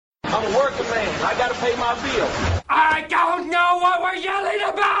I'm a working man. I gotta pay my bills. I don't know what we're yelling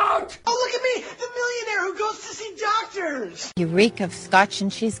about! Oh, look at me, the millionaire who goes to see doctors. You reek of scotch and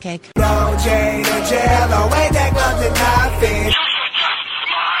cheesecake. Go, Jane, to jail, no way, take nothing, nothing.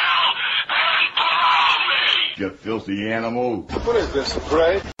 You filthy animal. What is this, a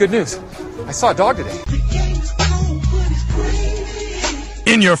parade? Good news. I saw a dog today.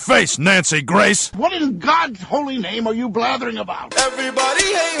 In your face, Nancy Grace. What in God's holy name are you blathering about? Everybody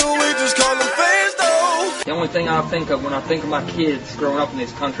hate who we just call them fans, though. The only thing I think of when I think of my kids growing up in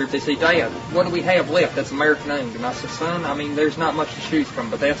this country, if they say, Dad, what do we have left that's American-owned? And I say, son, I mean, there's not much to choose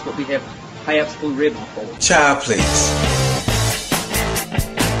from, but that's what we have Pabst Blue Ribbon for. Child, please.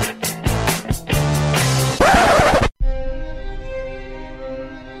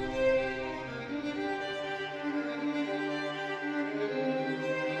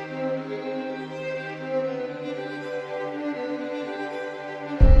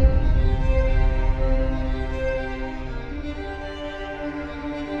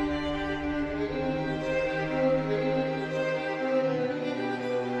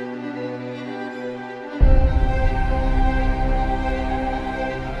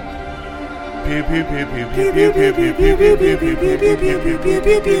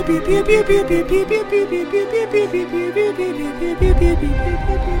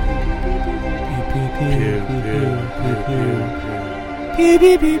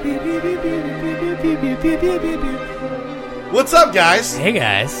 What's up, guys? Hey,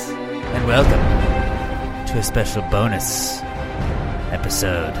 guys, and welcome to a special bonus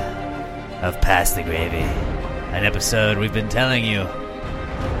episode of Pass the Gravy. An episode we've been telling you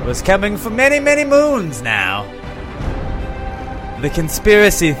was coming for many, many moons now. The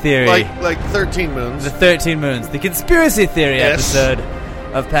conspiracy theory. Like 13 moons. The 13 moons. The conspiracy theory episode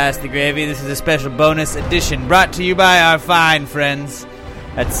of Pass the Gravy. This is a special bonus edition brought to you by our fine friends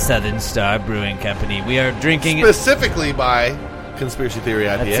at Southern Star Brewing Company. We are drinking... Specifically by Conspiracy Theory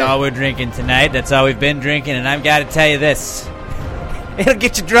IPA. That's all we're drinking tonight. That's all we've been drinking, and I've got to tell you this. It'll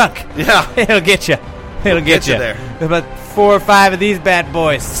get you drunk. Yeah. It'll get you. It'll get you there. About 4 or 5 of these bad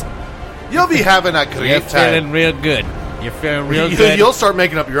boys. You'll be having a great You're time. feeling real good. You're feeling real good. You'll start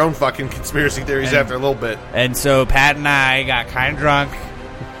making up your own fucking conspiracy theories after a little bit. And so Pat and I got kind of drunk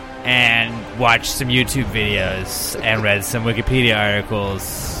and watched some YouTube videos and read some Wikipedia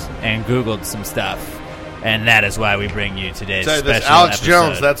articles and Googled some stuff. And that is why we bring you today's special Alex episode.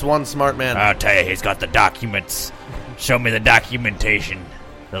 Jones, that's one smart man. I'll tell you, he's got the documents. Show me the documentation.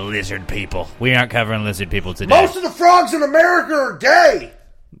 The lizard people. We aren't covering lizard people today. Most of the frogs in America are gay.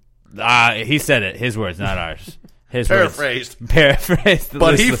 He said it. His words, not ours. His Paraphrased. Words. Paraphrased.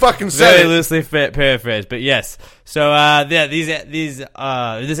 But he fucking said very it. loosely paraphrased. But yes. So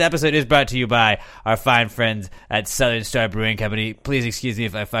this episode is brought to you by our fine friends at Southern Star Brewing Company. Please excuse me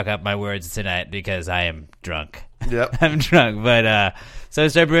if I fuck up my words tonight because I am drunk. Yep. I'm drunk. But Southern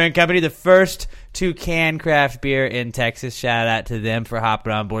Star Brewing Company, the first to can craft beer in Texas. Shout out to them for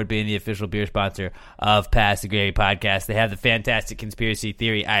hopping on board, being the official beer sponsor of Pass the Gravy podcast. They have the fantastic Conspiracy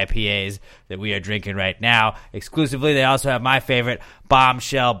Theory IPAs that we are drinking right now exclusively. They also have my favorite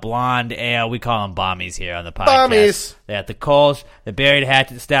Bombshell Blonde Ale. We call them Bommies here on the podcast. Bommies. They have the Kolsch, the Buried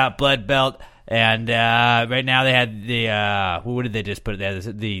Hatchet Stout, Blood Belt, and right now they had the what did they just put there?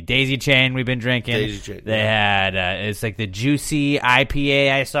 The Daisy Chain we've been drinking. Daisy Chain. They had it's like the Juicy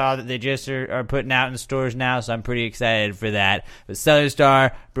IPA I saw that they just are putting out in stores now, so I'm pretty excited for that. But Southern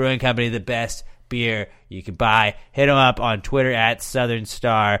Star Brewing Company, the best beer you can buy. Hit them up on Twitter at Southern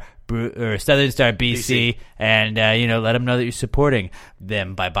Star or Southern Star BC. And let them know that you're supporting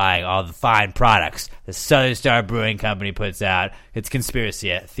them by buying all the fine products the Southern Star Brewing Company puts out. It's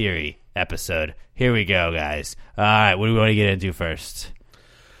Conspiracy Theory episode. Here we go, guys. All right, what do we want to get into first?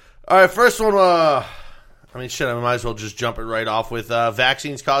 All right, first one. I might as well just jump it right off with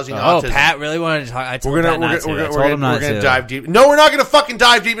vaccines causing autism. Oh, Pat really wanted to talk. I told We're gonna dive deep. No, we're not gonna fucking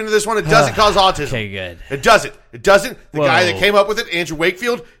dive deep into this one. It doesn't cause autism. Okay, good. It doesn't. The Whoa. guy that came up with it, Andrew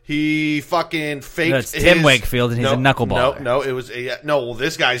Wakefield, he fucking faked. No, it's Tim Wakefield, and he's a knuckleballer. No, it was well,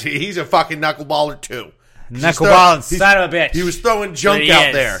 this guy's he's a fucking knuckleballer too. Knuckleballing son of a bitch. He was throwing junk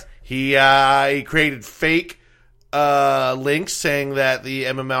out there. He created fake links saying that the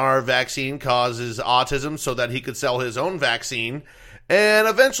MMR vaccine causes autism so that he could sell his own vaccine. And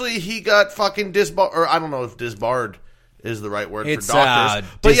eventually he got fucking disbarred, or I don't know if disbarred is the right word for doctors.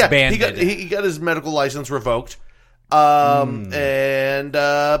 But disbanded. Yeah, he got his medical license revoked. And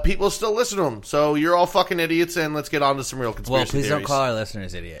people still listen to him. So you're all fucking idiots, and let's get on to some real conspiracy theories. Well, please don't call our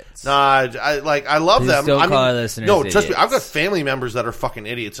listeners idiots. Nah, I love them. Don't call our listeners idiots. Trust me, I've got family members that are fucking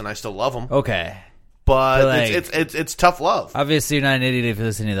idiots, and I still love them. Okay. But like, it's tough love. Obviously, you're not an idiot if you're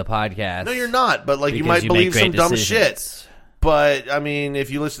listening to the podcast. No, you're not. But like, you because might believe make some great dumb decisions. shit. But I mean, if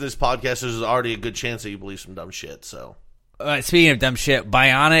you listen to this podcast, there's already a good chance that you believe some dumb shit. So, speaking of dumb shit,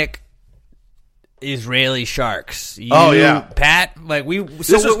 bionic Israeli sharks. Pat. Like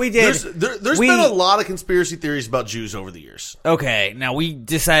what we did. There's been a lot of conspiracy theories about Jews over the years. Okay, now we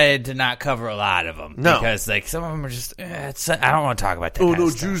decided to not cover a lot of them because like some of them are just. I don't want to talk about that. Oh kind no,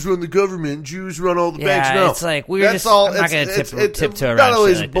 of stuff. Jews run the government. Jews run all the Yeah, banks. No, it's like we're that's just. all. I'm not going to tiptoe around. Not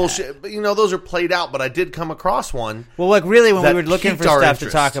always shit like bullshit, that. but those are played out. But I did come across one. Well, like really, when we that were looking piqued for our stuff to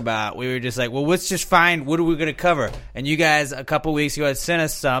interest. talk about, we were just like, well, let's just find what are we going to cover. And you guys, a couple weeks ago, had sent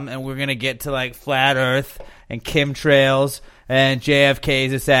us some, and we're going to get to like flat Earth and chemtrails and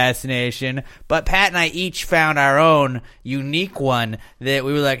JFK's assassination. But Pat and I each found our own unique one that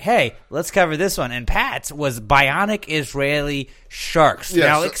we were like, hey, let's cover this one. And Pat's was bionic Israeli sharks. Yeah,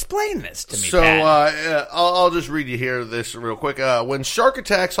 now, so- explain this to me, So Pat. I'll just read you here this real quick. When shark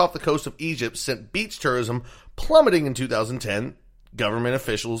attacks off the coast of Egypt sent beach tourism plummeting in 2010, government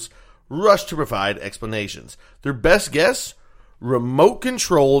officials rushed to provide explanations. Their best guess?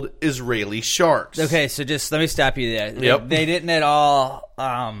 Remote-controlled Israeli sharks. Okay, so just let me stop you there. Yep. They didn't at all.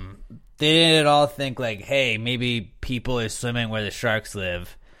 They didn't at all think like, hey, maybe people are swimming where the sharks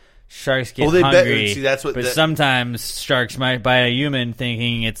live. Sharks get hungry. But sometimes sharks might bite a human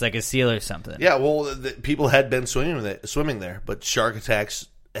thinking it's like a seal or something. Yeah, well, people had been swimming there, but shark attacks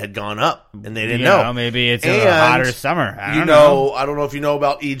had gone up, and they didn't know. Maybe it's a hotter summer. I don't know if you know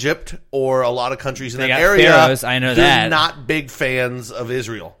about Egypt or a lot lot in that got area. pharaohs, I know they're that. not big fans of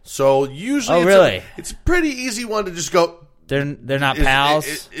Israel. So usually, it's a pretty easy one to just go. They're not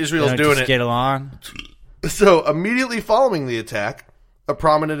pals. Israel's they don't doing just it. Get along. So immediately following the attack, a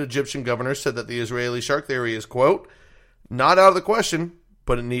prominent Egyptian governor said that the Israeli shark theory is, quote, not out of the question,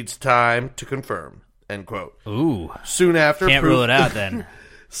 but it needs time to confirm, end quote. Ooh. Soon after, can't rule it out then.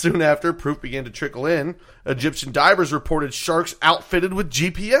 Soon after, proof began to trickle in. Egyptian divers reported sharks outfitted with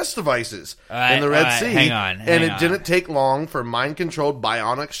GPS devices in the Red Sea. Hang on. It didn't take long for mind-controlled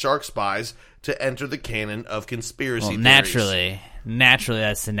bionic shark spies to enter the canon of conspiracy theories. Naturally,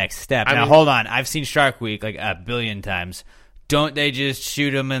 that's the next step. I Now, mean, hold on. I've seen Shark Week like a billion times. Don't they just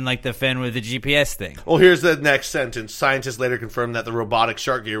shoot them in like the fin with the GPS thing? Well, here's the next sentence. Scientists later confirmed that the robotic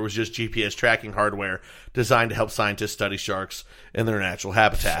shark gear was just GPS tracking hardware designed to help scientists study sharks in their natural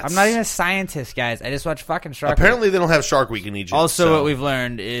habitats. I'm not even a scientist, guys. I just watch fucking Shark Apparently, Week. they don't have Shark Week in Egypt. Also, what we've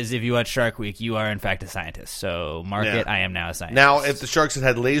learned is if you watch Shark Week, you are in fact a scientist. So mark it. I am now a scientist. Now, if the sharks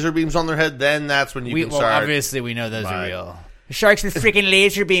had laser beams on their head, then that's when you can start. Obviously, we know those are real. Sharks with freaking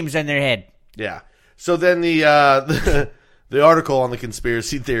laser beams on their head. Yeah. So then the article on the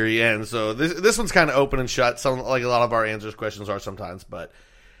conspiracy theory ends. So this one's kind of open and shut. Some like a lot of our questions are sometimes,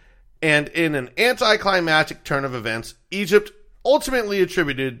 and in an anticlimactic turn of events, Egypt ultimately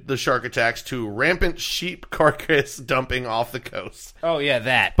attributed the shark attacks to rampant sheep carcass dumping off the coast. Oh yeah,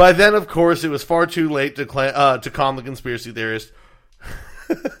 that. By then, of course, it was far too late to calm the conspiracy theorists.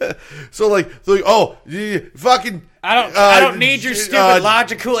 So oh, fucking! I don't need your stupid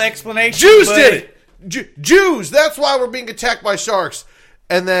logical explanation. Jews did it. Jews. That's why we're being attacked by sharks.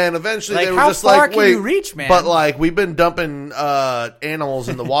 And then eventually they were just like, can "Wait, you reach, man?" But we've been dumping animals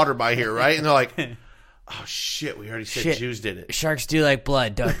in the water by here, right?" And they're like, "Oh shit, we already said Jews did it." Sharks do like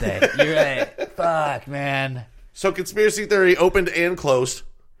blood, don't they? You're right. Fuck, man. So conspiracy theory opened and closed.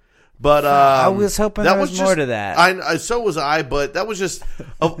 But I was hoping there was more to that. So was I, but that was just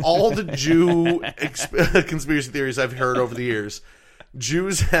of all the Jew conspiracy theories I've heard over the years.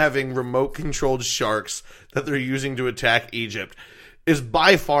 Jews having remote-controlled sharks that they're using to attack Egypt is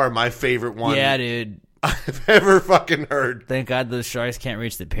by far my favorite one. Yeah, dude. I've ever fucking heard. Thank God those sharks can't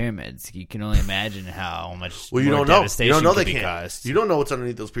reach the pyramids. You can only imagine how much you more don't know. devastation You don't know could they be can't. caused. You don't know what's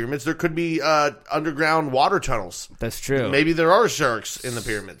underneath those pyramids. There could be underground water tunnels. That's true. Maybe there are sharks in the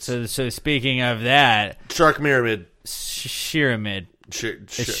pyramids. So speaking of that, Shark pyramid. Pyramid. A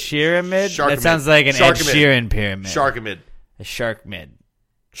Pyramid? That sounds like an Ed Sheeran pyramid. Sharkamid. A Sharkmid.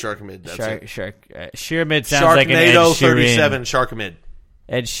 Sharkamid. That's it. Pyramid sounds like an Ed Sheeran. 37 Sharkamid.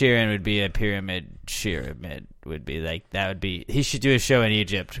 Ed Sheeran would be a pyramid. Sheeramid would be like that. Would be he should do a show in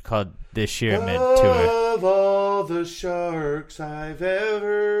Egypt called the Sheeramid Tour. Of all the sharks I've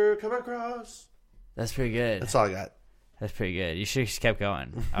ever come across. That's pretty good. That's all I got. That's pretty good. You should have just kept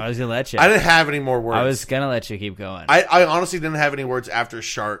going. I was gonna let you. I didn't have any more words. I was gonna let you keep going. I honestly didn't have any words after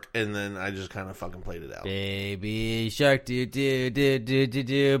shark, and then I just kind of fucking played it out. Baby shark do do do do do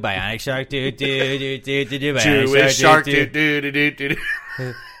do. Bionic shark do do do do do do. Jewish shark do do do do do.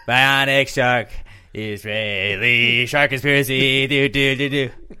 Bionic shark. Israeli shark conspiracy. Do do do do.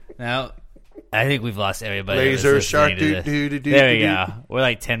 No. I think we've lost everybody. Laser that's shark. listening to this. There we go. We're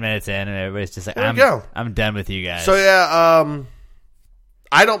like 10 minutes in, and everybody's just like, I'm done with you guys. So yeah,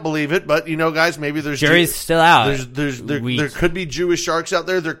 I don't believe it, but guys, maybe there's jury's still out. There could be Jewish sharks out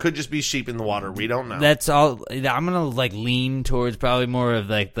there. There could just be sheep in the water. We don't know. That's all. I'm gonna lean towards probably more of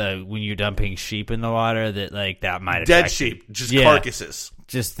the when you're dumping sheep in the water that might dead attract sheep, just carcasses.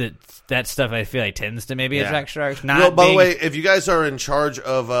 Just that stuff I feel like tends to maybe attract sharks. By the way, if you guys are in charge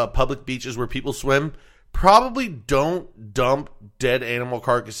of public beaches where people swim, probably don't dump dead animal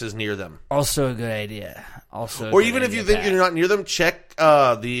carcasses near them. Also a good idea. Or even if you think you're not near them, check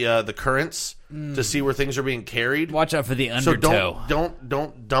the currents to see where things are being carried. Watch out for the undertow. So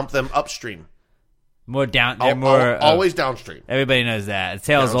don't dump them upstream. More down. They're more always downstream. Everybody knows that. It's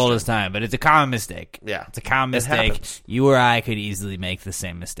tale as old as time, but it's a common mistake. Yeah, it's a common mistake. Happens. You or I could easily make the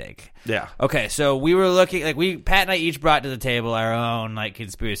same mistake. Yeah. Okay, so we were looking Pat and I each brought to the table our own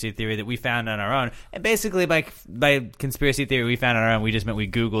conspiracy theory that we found on our own, and basically by conspiracy theory we found on our own, we just meant we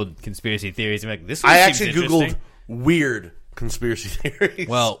Googled conspiracy theories and this. I actually Googled weird conspiracy theories.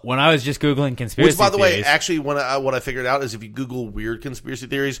 Well, when I was just Googling conspiracy theories... Which, by the way, actually, what I figured out is if you Google weird conspiracy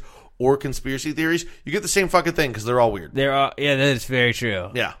theories or conspiracy theories, you get the same fucking thing because they're all weird. Yeah, that is very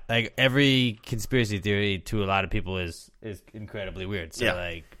true. Yeah. Every conspiracy theory to a lot of people is incredibly weird.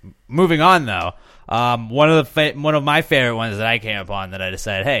 So, moving on, though, one of my favorite ones that I came upon that I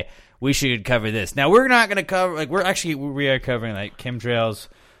decided, hey, we should cover this. Now, we're not going to cover... we are covering, chemtrails...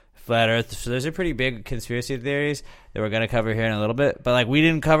 Flat Earth. So those are pretty big conspiracy theories that we're going to cover here in a little bit. But we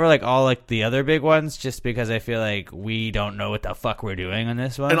didn't cover all the other big ones just because I feel like we don't know what the fuck we're doing on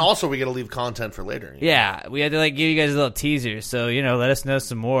this one. And also we got to leave content for later. Yeah, we had to give you guys a little teaser. So, let us know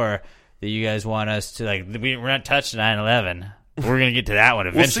some more that you guys want us to we're not touching 9/11. We're going to get to that one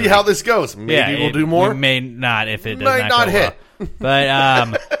eventually. We'll see how this goes. Maybe we'll do more. We may not if it does not go hit. Well.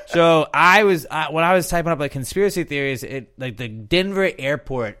 But so when I was typing up conspiracy theories, the Denver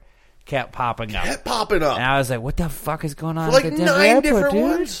airport kept popping up. And I was like, what the fuck is going on for at the Denver 9 airport, different dude?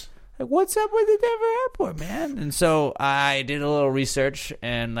 ones? What's up with the Denver airport, man? And so I did a little research,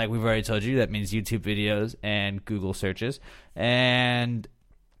 and we've already told you, that means YouTube videos and Google searches. And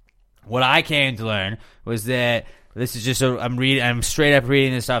what I came to learn was that this is just I'm straight up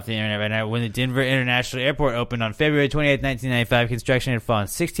reading this off the internet right now. When the Denver International Airport opened on February 28, 1995, construction had fallen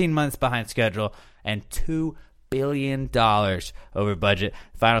 16 months behind schedule and $2 billion over budget.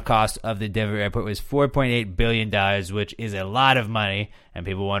 The final cost of the Denver airport was $4.8 billion, which is a lot of money, and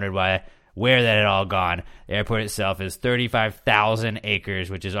people wondered where that had all gone. The airport itself is 35,000 acres,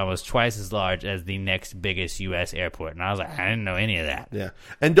 which is almost twice as large as the next biggest U.S. airport. And I was like, I didn't know any of that. Yeah.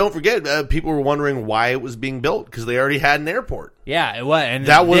 And don't forget, people were wondering why it was being built, because they already had an airport. Yeah, it was. And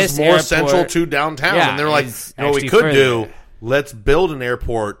that was more central to downtown. Yeah, and they're like, what we could do, let's build an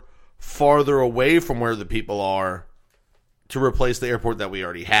airport farther away from where the people are to replace the airport that we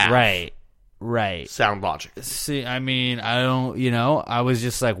already have. Right. Sound logic. See, I mean, I don't, I was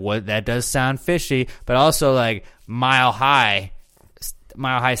just like, what? That does sound fishy. But also, Mile High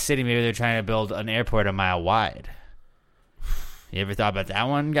City, maybe they're trying to build an airport a mile wide. You ever thought about that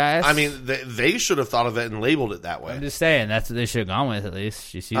one, guys? I mean, they should have thought of it and labeled it that way. I'm just saying, that's what they should have gone with, at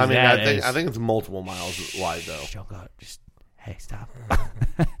least. You see I think it's multiple miles wide, though. Don't go. Hey, stop.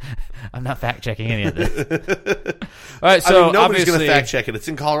 I'm not fact-checking any of this. All right, so nobody's going to fact-check it. It's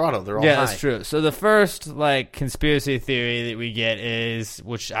in Colorado. They're all high. That's true. So the first, conspiracy theory that we get is,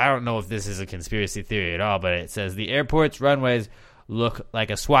 which I don't know if this is a conspiracy theory at all, but it says the airport's runways look like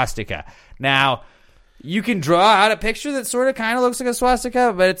a swastika. Now, you can draw out a picture that sort of kind of looks like a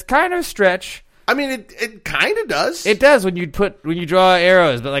swastika, but it's kind of a stretch. I mean, it kind of does. It does when you draw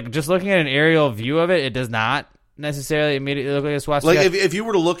arrows, but just looking at an aerial view of it, it does not necessarily immediately look like a swastika. If you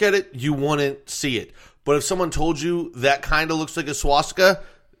were to look at it, you wouldn't see it. But if someone told you that kind of looks like a swastika,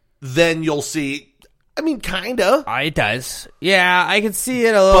 then you'll see. I mean, kind of. It does. Yeah, I can see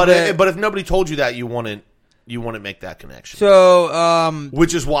it a little bit. But if nobody told you that, you wouldn't make that connection. So,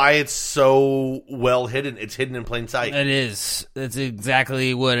 which is why it's so well hidden. It's hidden in plain sight. It is. That's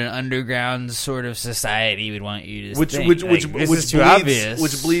exactly what an underground sort of society would want you to think.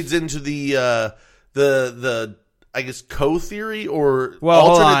 Which bleeds into the I guess co-theory or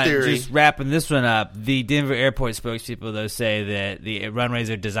alternate theory. Just wrapping this one up, the Denver airport spokespeople, though, say that the runways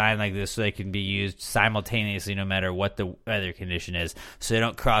are designed like this so they can be used simultaneously no matter what the weather condition is. So they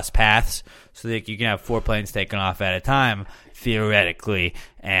don't cross paths, so that you can have 4 planes taking off at a time, theoretically,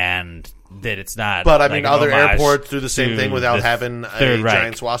 and that it's not. But, I mean, other airports do the same thing without having a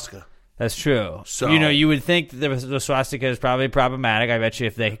giant swastika. That's true. So you would think the swastika is probably problematic. I bet you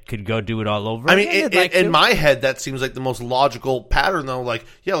if they could go do it all over. I mean, in my head, that seems like the most logical pattern, though. Like,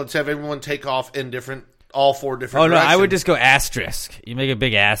 yeah, let's have everyone take off in all 4 different. Oh no, directions. I would just go asterisk. You make a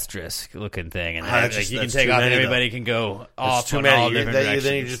big asterisk looking thing, and you can take off, and everybody can go off on all different directions.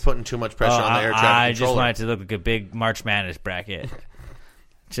 Then you're just putting too much pressure on the air traffic controller. I just want it to look like a big March Madness bracket.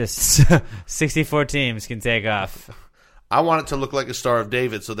 Just 64 teams can take off. I want it to look like a Star of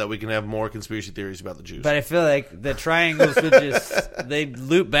David so that we can have more conspiracy theories about the Jews. But I feel like the triangles would they'd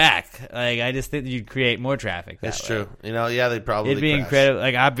loop back. Like, I just think you'd create more traffic. That's true. They'd probably It'd be crash. incredible.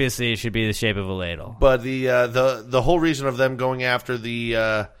 Like, obviously, it should be the shape of a ladle. But the whole reason of them going after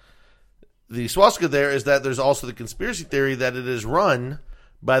the swastika there is that there's also the conspiracy theory that it is run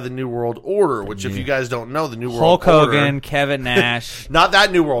by the New World Order, which, if you guys don't know, the New World Order... Hulk Hogan, Kevin Nash... not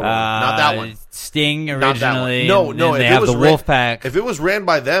that New World Order. Not that one. Sting originally. No. They have the Wolfpack. If it was ran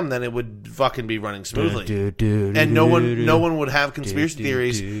by them, then it would fucking be running smoothly. And no one would have conspiracy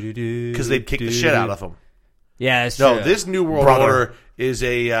theories because they'd kick the shit out of them. Yeah, that's true. No, this New World Order is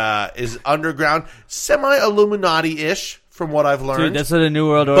is underground, semi-Illuminati-ish, from what I've learned. Dude, that's what a New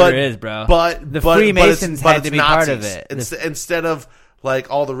World Order is, bro. The Freemasons had to be part of it. Instead of...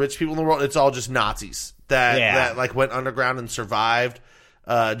 like all the rich people in the world, it's all just Nazis that like went underground and survived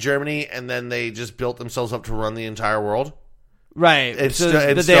Germany, and then they just built themselves up to run the entire world. Right.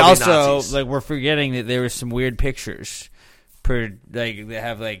 But they also like we're forgetting that there were some weird pictures. They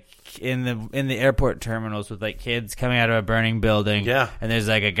have like in the airport terminals with like kids coming out of a burning building. Yeah. And there's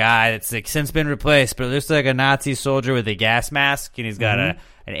like a guy that's like since been replaced, but it looks like a Nazi soldier with a gas mask, and he's got an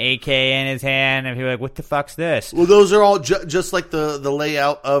AK in his hand, and people are like, "What the fuck's this?" Well, those are all just like the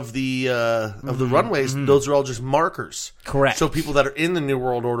layout of the runways. Those are all just markers. Correct. So people that are in the New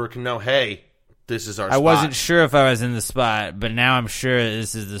World Order can know, hey, this is our spot. I wasn't sure if I was in the spot, but now I'm sure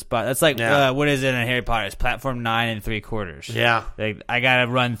this is the spot. That's like what is it in Harry Potter? It's platform 9 3/4. Yeah. Like, I gotta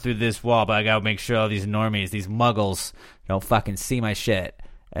run through this wall, but I gotta make sure all these normies, these muggles, don't fucking see my shit.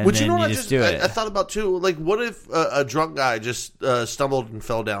 And Which, then you know what just do it. I thought about too. Like, what if a drunk guy just stumbled and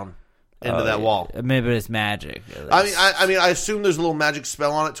fell down into that wall? Maybe it's magic. I mean, I assume there's a little magic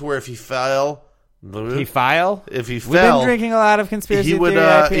spell on it to where if he fell, If he We've been drinking a lot of conspiracy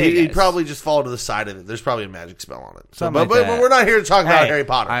theory. He'd probably just fall to the side of it. There's probably a magic spell on it. But we're not here to talk about Harry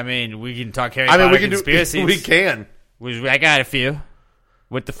Potter. I mean, we can talk Harry Potter conspiracies. We can. I got a few.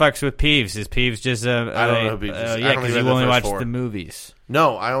 What the fuck's with Peeves? Is Peeves just I don't know who Peeves is. Yeah, because you only watched the movies.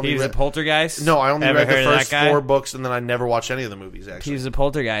 No, I only Peeves a Poltergeist? No, I only Ever read the heard of first that guy? 4 books, and then I never watched any of the movies, actually. Peeves a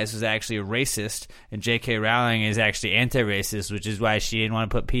Poltergeist was actually a racist, and J.K. Rowling is actually anti-racist, which is why she didn't want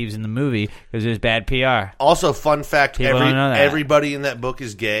to put Peeves in the movie, because it was bad PR. Also, fun fact, People don't know that. everybody in that book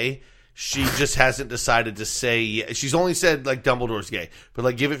is gay. She just hasn't decided to say... She's only said, like, Dumbledore's gay. But,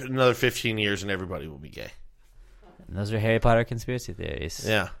 like, give it another 15 years and everybody will be gay. And those are Harry Potter conspiracy theories.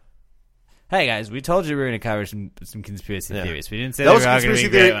 Yeah. Hey guys, we told you we were going to cover some conspiracy theories. We didn't say that was they were all going to be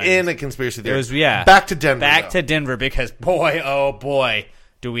great ones. in a conspiracy theory. It was back to Denver. Back to Denver, because boy, oh boy,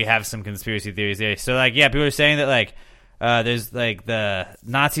 do we have some conspiracy theories there. So like, yeah, people are saying that like there's like the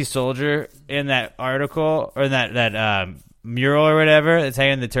Nazi soldier in that article or that mural or whatever that's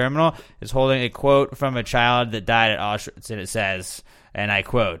hanging in the terminal is holding a quote from a child that died at Auschwitz, and it says, and I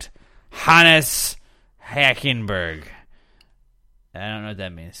quote, Hannes Hackenberg. I don't know what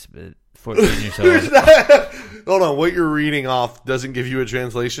that means, but 14 years old. Hold on, what you're reading off doesn't give you a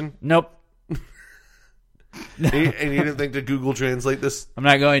translation? Nope. And you didn't think to Google translate this? I'm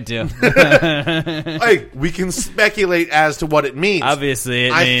not going to. Hey, we can speculate as to what it means. Obviously,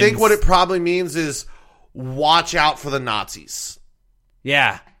 I think what it probably means is watch out for the Nazis.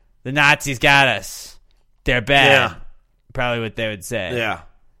 Yeah, the Nazis got us. They're bad. Yeah. Probably what they would say. Yeah.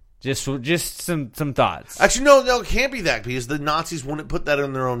 Just some thoughts. Actually, no, it can't be that, because the Nazis wouldn't put that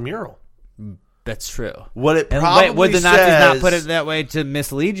in their own mural. That's true. What it probably would the says, Nazis not put it that way to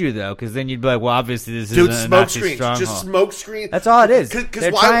mislead you, though? Because then you'd be like, well, obviously this is a Nazi stronghold. Just smoke screen. That's all it is.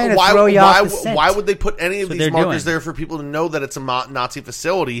 Because why would they put any of these markers there for people to know that it's a Nazi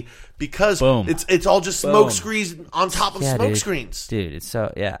facility? Because it's all just smoke screens on top of smoke screens. Dude, it's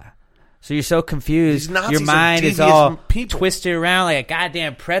so, yeah. So you're so confused. Your mind is all twisted around like a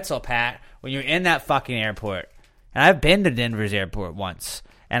goddamn pretzel, Pat, when you're in that fucking airport. And I've been to Denver's airport once.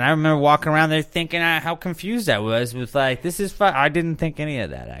 And I remember walking around there thinking how confused I was with, like, this is fun. I didn't think any of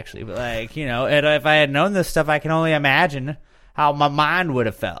that, actually. But, like, you know, if I had known this stuff, I can only imagine how my mind would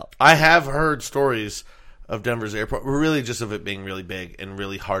have felt. I have heard stories of Denver's airport, really just of it being really big and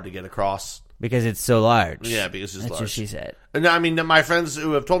really hard to get across. Because it's so large. Yeah, because it's large. That's what she said. And I mean, my friends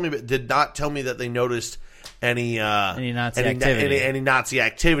who have told me but did not tell me that they noticed any Nazi activity. any Nazi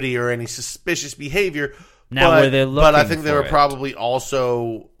activity or any suspicious behavior. Now, were they looking but I think they for were it? probably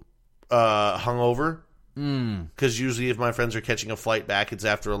also hungover. Because usually if my friends are catching a flight back, it's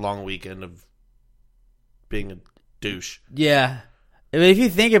after a long weekend of being a douche. Yeah. I mean, if you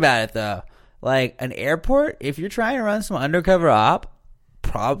think about it, though, like an airport, if you're trying to run some undercover op,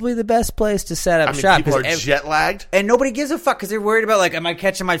 probably the best place to set up shop. People are jet lagged, and nobody gives a fuck because they're worried about, like, am I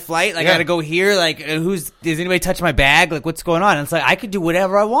catching my flight? Like, I gotta go here. Like, does anybody touch my bag? Like, what's going on? And it's like I could do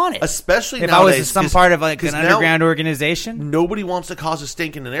whatever I wanted, especially if nowadays, I was some part of like an underground organization. Nobody wants to cause a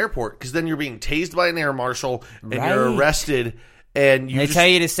stink in an airport because then you're being tased by an air marshal and you're arrested. And they tell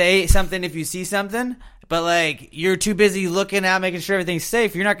you to say something if you see something. But, like, you're too busy looking out, making sure everything's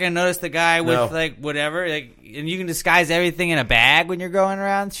safe. You're not going to notice the guy with, like, whatever. Like, and you can disguise everything in a bag when you're going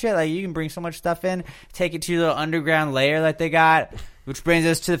around shit. Like, you can bring so much stuff in, take it to your little underground lair that they got, which brings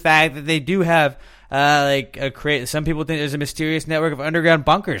us to the fact that they do have, some people think there's a mysterious network of underground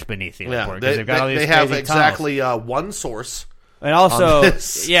bunkers beneath the airport. They've got all these have crazy exactly one source. And also,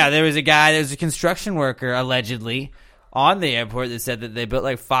 there was a construction worker, allegedly, on the airport that said that they built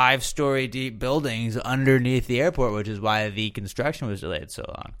like 5-story deep buildings underneath the airport, which is why the construction was delayed so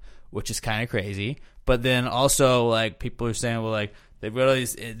long, which is kind of crazy. But then also, like, people are saying, well, like, they've got all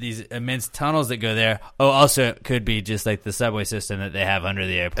these immense tunnels that go there. Oh, also it could be just like the subway system that they have under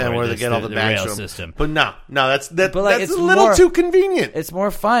the airport, and where they get all the bags rail from. system. But no, that's like, it's a little too convenient. It's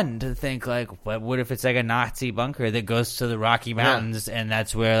more fun to think, like, what if it's like a Nazi bunker that goes to the Rocky Mountains, and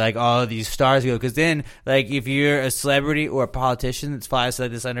that's where, like, all of these stars go? Because then, like, if you're a celebrity or a politician that flies to,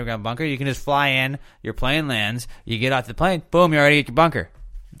 like, this underground bunker, you can just fly in, your plane lands, you get off the plane, boom, you're already at your bunker.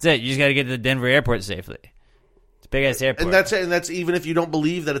 That's it. You just got to get to the Denver airport safely. Big ass airport, and that's even if you don't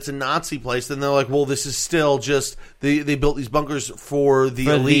believe that it's a Nazi place. Then they're like, well, this is still just they built these bunkers for the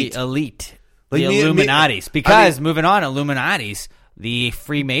elite, like the Illuminatis. Because moving on, Illuminatis, the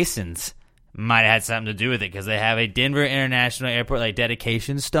Freemasons might have had something to do with it because they have a Denver International Airport like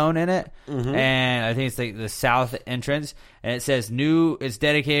dedication stone in it, and I think it's like the south entrance, and it says it's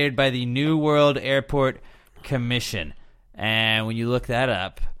dedicated by the New World Airport Commission, and when you look that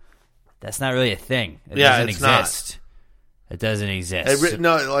up. That's not really a thing. It doesn't exist. It doesn't exist.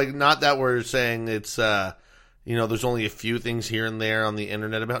 Not that we're saying it's, there's only a few things here and there on the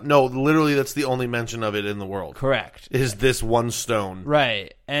internet about. No, literally, that's the only mention of it in the world. Correct. Is this one stone.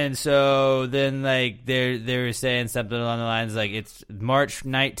 Right. And so then, like, they were saying something along the lines, like, it's March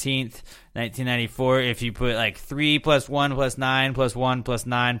 19th, 1994. If you put, like, 3 plus 1 plus 9 plus 1 plus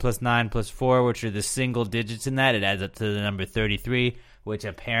 9 plus 9 plus 4, which are the single digits in that, it adds up to the number 33. Which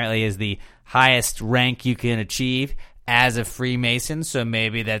apparently is the highest rank you can achieve as a Freemason. So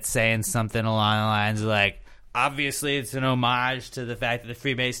maybe that's saying something along the lines of, like, obviously it's an homage to the fact that the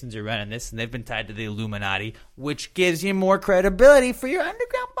Freemasons are running this, and they've been tied to the Illuminati, which gives you more credibility for your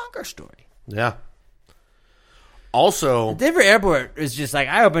underground bunker story. Yeah. Also, the Denver airport is just like,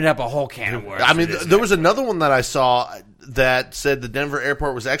 I opened up a whole can of worms. I mean, there was another one that I saw that said the Denver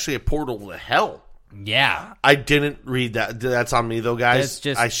airport was actually a portal to hell. Yeah. I didn't read that. That's on me, though, guys.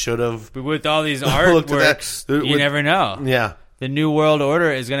 I should have. But with all these artworks, you never know. Yeah. The New World Order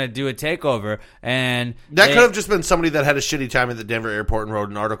is going to do a takeover, and that could have just been somebody that had a shitty time at the Denver airport and wrote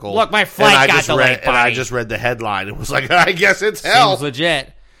an article. Look, my flight got delayed, and I just read the headline. It was like, I guess it's hell. Seems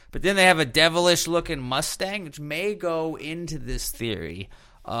legit. But then they have a devilish-looking Mustang, which may go into this theory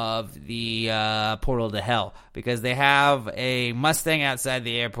of the portal to hell, because they have a Mustang outside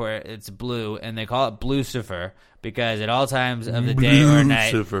the airport. It's blue, and they call it Blucifer because at all times of the day or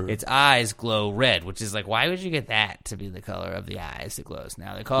night, its eyes glow red, which is like, why would you get that to be the color of the eyes that glows?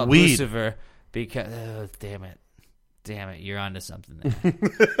 Now they call it Blucifer because, damn it, you're onto something there.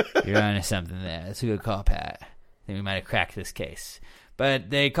 That's a good call, Pat. I think we might have cracked this case.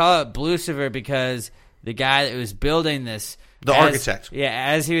 But they call it Blucifer because the guy that was building this, architect. Yeah,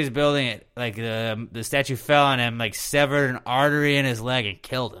 as he was building it, like the statue fell on him, like severed an artery in his leg and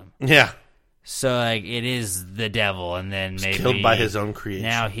killed him. Yeah. So, like, it is the devil, and then maybe killed by his own creation.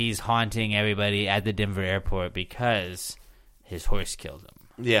 Now he's haunting everybody at the Denver airport because his horse killed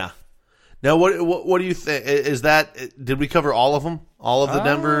him. Yeah. Now, what do you think? Is that? Did we cover all of them? All of the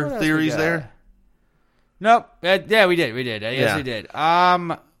Denver theories there? Nope. Yeah, we did. I guess we did.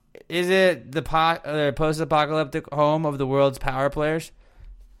 Is it the post-apocalyptic home of the world's power players?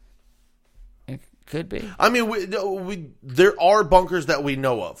 It could be. I mean, there are bunkers that we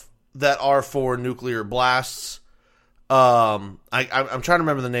know of that are for nuclear blasts. I'm trying to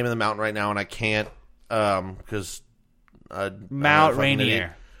remember the name of the mountain right now, and I can't because Mount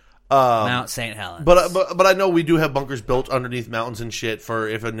Rainier, Mount St. Helens. But I know we do have bunkers built underneath mountains and shit for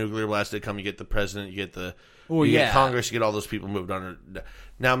if a nuclear blast did come. You get the president, you get the Well, you yeah. get Congress, you get all those people moved under.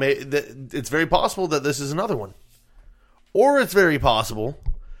 Now, it's very possible that this is another one. Or it's very possible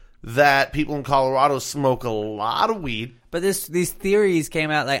that people in Colorado smoke a lot of weed. But these theories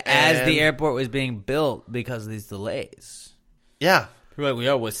came out as the airport was being built because of these delays. Yeah. People are like,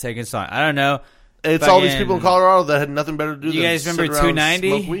 yo, what's taking so long? I don't know. It's all these people in Colorado that had nothing better to do you than guys remember sit around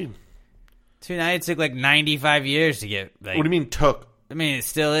 290? and smoke weed. 290 took like 95 years to get. What do you mean took? I mean, it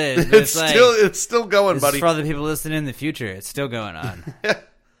still is. But It's still going, this buddy. is for all the people listening in the future. It's still going on. If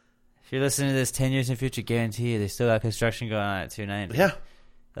you're listening to this 10 years in the future, guarantee you they still got construction going on at 290.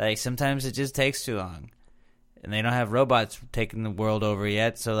 Yeah. Sometimes it just takes too long. And they don't have robots taking the world over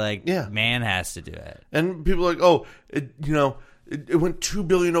yet, so man has to do it. And people are like, oh, it went $2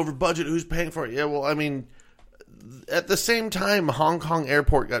 billion over budget. Who's paying for it? Yeah, well, I mean, at the same time, Hong Kong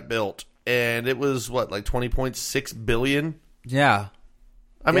Airport got built, and it was like $20.6 billion. Yeah.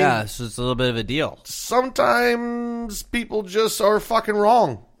 I mean, so it's a little bit of a deal. Sometimes people just are fucking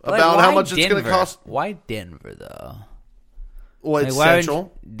wrong about how much it's going to cost. Why Denver, though? Well, it's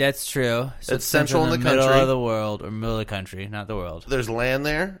central. That's true. So it's central in the middle country. of the world, or middle of the country, not the world. There's land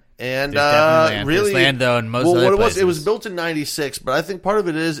there, and There's definitely land. really, There's land though in most other places. It was built in '96, but I think part of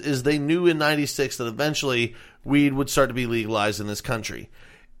it is they knew in '96 that eventually weed would start to be legalized in this country,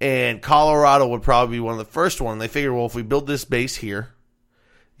 and Colorado would probably be one of the first one. They figured, well, if we build this base here,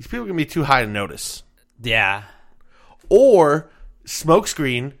 these people are going to be too high to notice. Yeah. Or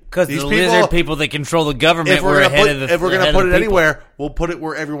smokescreen. Because the lizard people that control the government If we're going to put it people. anywhere, we'll put it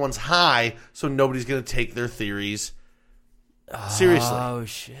where everyone's high, so nobody's going to take their theories seriously. Oh,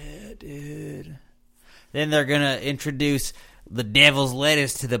 shit, dude. Then they're going to introduce the devil's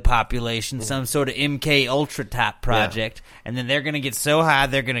lettuce to the population, some sort of MK Ultra type project, and then they're going to get so high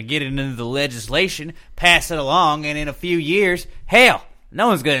they're going to get it into the legislation, pass it along, and in a few years, hell, no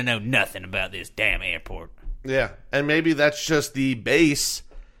one's going to know nothing about this damn airport. Yeah, and maybe that's just the base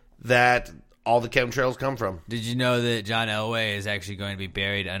that all the chemtrails come from. Did you know that John Elway is actually going to be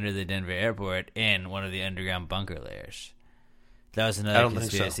buried under the Denver airport in one of the underground bunker layers? That was another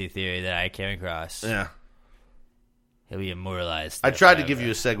conspiracy theory that I came across. Yeah. He'll be immortalized. I tried to give you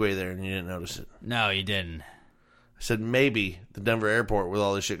a segue there, and you didn't notice it. No, you didn't. I said maybe the Denver airport, with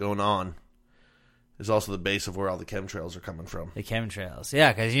all this shit going on, is also the base of where all the chemtrails are coming from. The chemtrails.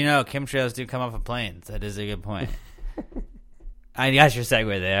 Yeah, because chemtrails do come off of planes. That is a good point. I got your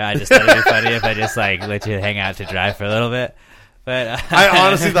segue there. I just thought it'd be funny if I just let you hang out to dry for a little bit. But I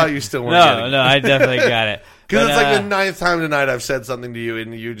honestly thought you still weren't getting it. No, I definitely got it. Because it's like the 9th time tonight I've said something to you,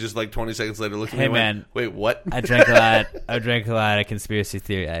 and you just 20 seconds later look at me and man, wait, what? I drank a lot of conspiracy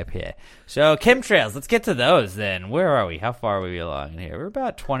theory IPA. So chemtrails, let's get to those then. Where are we? How far are we along in here? We're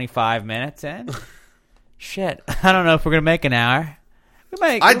about 25 minutes in. Shit, I don't know if we're gonna make an hour.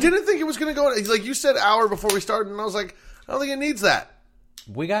 I didn't think it was gonna go. Like you said, hour before we started, and I was like, I don't think it needs that.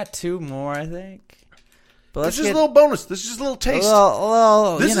 We got 2 more, I think. But this is just a little bonus. This is just a little taste.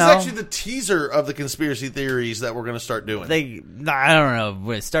 This is actually the teaser of the conspiracy theories that we're going to start doing. I don't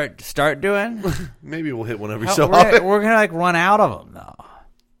know. Start doing? Maybe we'll hit one every so often. We're going to run out of them, though.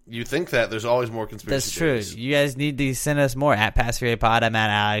 You think that. There's always more conspiracy theories. That's true. You guys need to send us more. At PassFuryPod, I'm at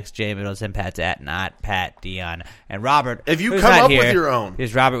Alex J. Middleton. Pat's at not Pat Dion. And Robert, if you come up here, with your own.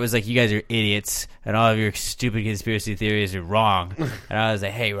 Because Robert was like, you guys are idiots, and all of your stupid conspiracy theories are wrong. And I was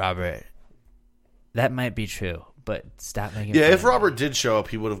like, hey, Robert, that might be true, but stop making fun if of Robert did show up,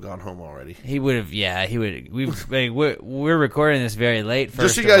 he would have gone home already. He would have, he would. We're recording this very late.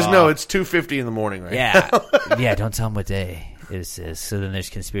 Just so you guys know, it's 2:50 in the morning right now. Yeah, don't tell them what day this is. So then there's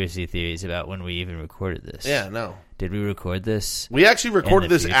conspiracy theories about when we even recorded this. Yeah, no. Did we record this? We actually recorded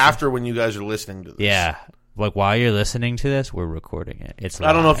this after when you guys are listening to this. Yeah. While you're listening to this, we're recording it. It's live.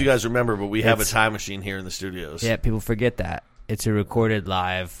 I don't know if you guys remember, but we have a time machine here in the studios. Yeah, people forget that. It's a recorded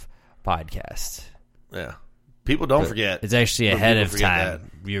live podcast. Yeah. People don't forget. It's actually ahead of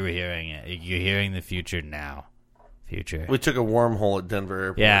time. You were hearing it. You're hearing the future now. Future. We took a wormhole at Denver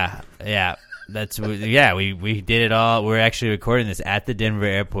Airport. Yeah. We did it all. We're actually recording this at the Denver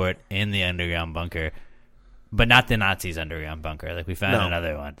Airport in the underground bunker. But not the Nazis' underground bunker. Like, we found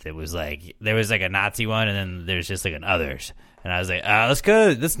another one. It was there was a Nazi one, and then there's just an others. And I was like,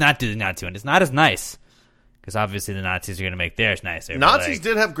 let's not do the Nazi one. It's not as nice. Because obviously the Nazis are going to make theirs nicer. Nazis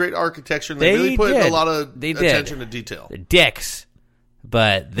did have great architecture, and they really put a lot of attention to detail. They're dicks.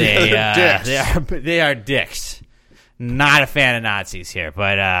 But they are dicks. Not a fan of Nazis here.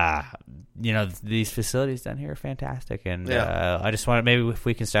 But, these facilities down here are fantastic. And I just wanted, maybe if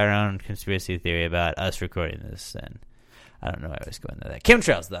we can start our own conspiracy theory about us recording this. And I don't know why I was going to that.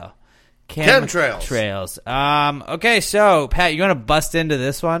 Chemtrails, though. Chemtrails. Okay, so, Pat, you want to bust into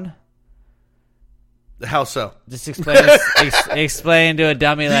this one? How so? Just explain to a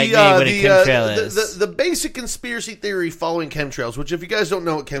dummy like me what a chemtrail is. The basic conspiracy theory following chemtrails, which if you guys don't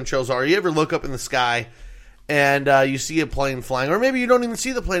know what chemtrails are, you ever look up in the sky and you see a plane flying, or maybe you don't even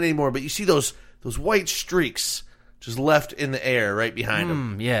see the plane anymore, but you see those white streaks just left in the air right behind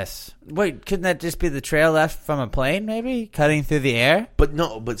them. Yes. Wait, couldn't that just be the trail left from a plane, maybe? Cutting through the air?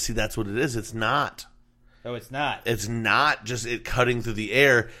 But see, that's what it is. It's not. Oh, it's not. It's not just it cutting through the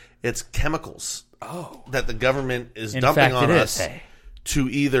air. It's chemicals that the government is dumping on us to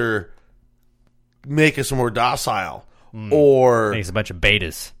either make us more docile or makes a bunch of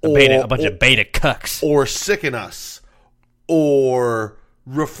betas. A bunch of beta cucks. Or sicken us. Or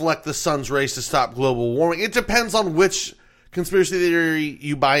reflect the sun's rays to stop global warming. It depends on which conspiracy theory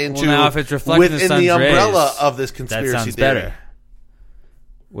you buy into. Well, now if it's reflecting within the umbrella rays, of this conspiracy that sounds theory. Better.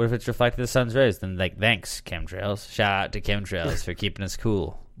 What if it's reflecting the sun's rays? Then, thanks, chemtrails. Shout out to chemtrails for keeping us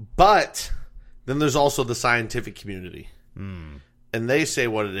cool. But then there's also the scientific community. And they say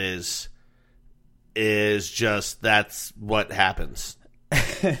what it is just that's what happens.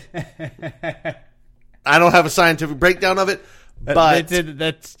 I don't have a scientific breakdown of it, but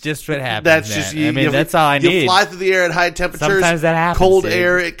that's just what happens. That's just that's all I need. You fly through the air at high temperatures. Sometimes that happens. Cold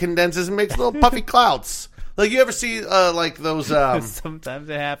air, it condenses and makes little puffy clouds. Like you ever see like those? Sometimes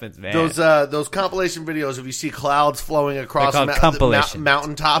it happens, man. Those compilation videos of you see clouds flowing across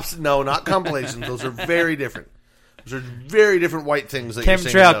mountaintops. No, not compilations. Those are very different. Those are very different white things. That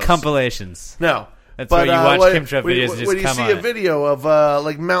chemtrail compilations. No, that's where you watch chemtrail videos. When you see a video of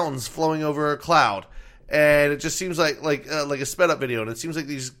like mountains flowing over a cloud, and it just seems like a sped up video, and it seems like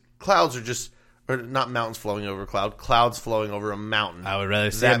these clouds are just. Or not mountains flowing over a cloud, clouds flowing over a mountain. I would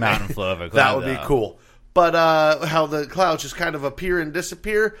rather see a mountain flow over a cloud. That would be cool. But how the clouds just kind of appear and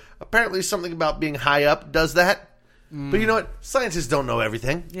disappear, apparently something about being high up does that. But you know what? Scientists don't know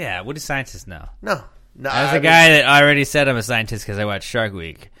everything. Yeah, what do scientists know? No. As a guy that already said I'm a scientist because I watched Shark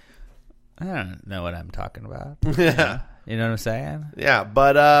Week, I don't know what I'm talking about. Yeah. You know what I'm saying? Yeah,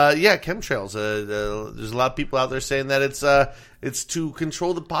 but chemtrails. There's a lot of people out there saying that it's to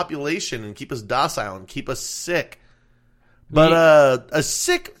control the population and keep us docile and keep us sick. But a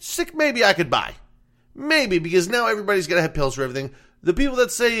sick maybe I could buy. Maybe, because now everybody's got to have pills for everything. The people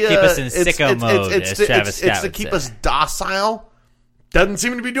that say keep us in sicko mode, as Travis Scott it's to keep us docile, doesn't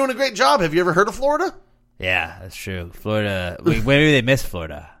seem to be doing a great job. Have you ever heard of Florida? Yeah, that's true. Florida, maybe they miss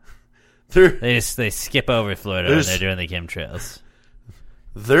Florida. They skip over Florida when they're doing the chemtrails.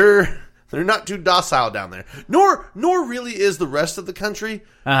 They're not too docile down there. Nor really is the rest of the country.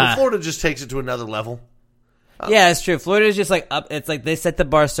 But Florida just takes it to another level. Yeah, it's true. Florida's just like up. It's like they set the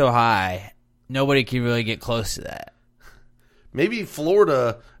bar so high, nobody can really get close to that. Maybe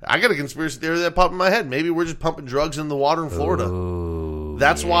Florida. I got a conspiracy theory that popped in my head. Maybe we're just pumping drugs in the water in Florida. Ooh,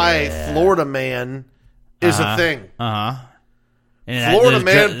 that's why Florida Man is a thing. Florida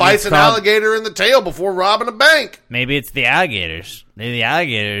Man bites an alligator in the tail before robbing a bank. Maybe it's the alligators. Maybe the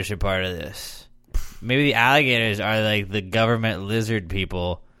alligators are part of this. Maybe the alligators are like the government lizard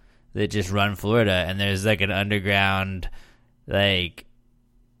people that just run Florida, and there's like an underground, like,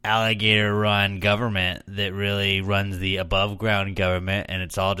 alligator-run government that really runs the above-ground government, and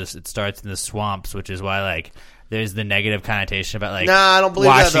it's all just, it starts in the swamps, which is why, like, there's the negative connotation about, like, I don't believe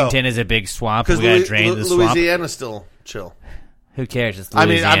Washington is a big swamp, we gotta drain the swamp. Louisiana's still chill. Who cares? It's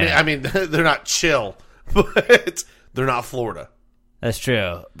Louisiana. I mean, they're not chill, but they're not Florida. That's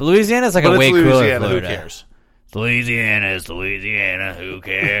true. But Louisiana's like a way cooler Florida. Who cares? Louisiana is Louisiana. Who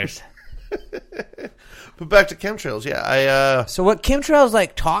cares? But back to chemtrails, yeah. So what chemtrails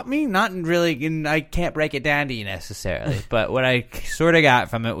like taught me, not really, and I can't break it down to you necessarily, but what I sort of got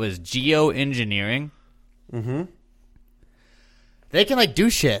from it was geoengineering. Mm-hmm. They can like do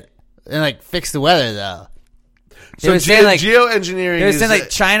shit and like fix the weather though. So geoengineering. They were saying like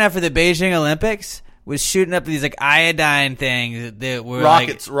China for the Beijing Olympics was shooting up these like iodine things that were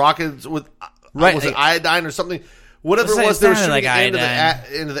rockets with was it iodine or something? Whatever it was, they were shooting like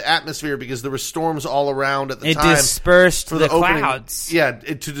into the atmosphere because there were storms all around at the time. It dispersed the clouds. Yeah,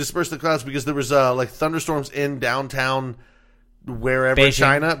 to disperse the clouds because there was like thunderstorms in downtown wherever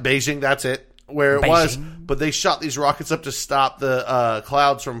Beijing, that's it, where it was. But they shot these rockets up to stop the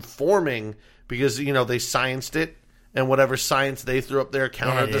clouds from forming because, you know, they scienced it. And whatever science they threw up there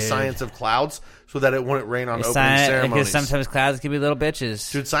countered the science of clouds so that it wouldn't rain on opening ceremonies. Because sometimes clouds can be little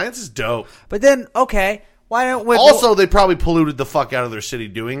bitches. Dude, science is dope. But then, okay, why don't we... Also, they probably polluted the fuck out of their city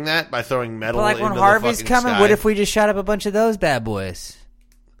doing that by throwing metal into the fucking sky. But like when Harvey's coming, what if we just shot up a bunch of those bad boys?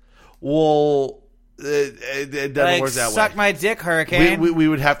 Well, it doesn't work that way. Suck my dick, hurricane. We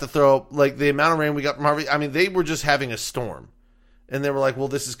would have to throw, like, the amount of rain we got from Harvey. I mean, they were just having a storm. And they were like, well,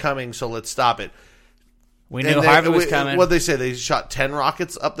 this is coming, so let's stop it. We knew Harvey was coming. What'd they say? They shot 10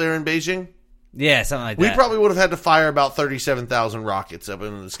 rockets up there in Beijing? Yeah, something like We that. probably would have had to fire about 37,000 rockets up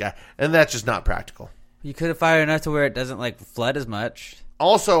into the sky, and that's just not practical. You could have fired enough to where it doesn't like flood as much.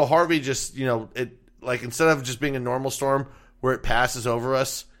 Also, Harvey just, it like instead of just being a normal storm where it passes over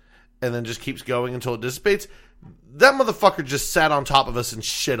us and then just keeps going until it dissipates, that motherfucker just sat on top of us and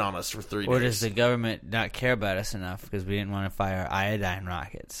shit on us for 3 days. Or does the government not care about us enough because we didn't want to fire iodine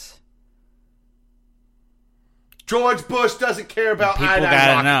rockets? George Bush doesn't care about People iodine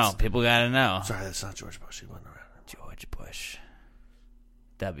gotta rockets. know. People gotta know. Sorry, that's not George Bush. He wasn't around. George Bush.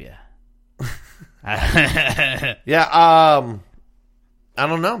 W. Yeah, I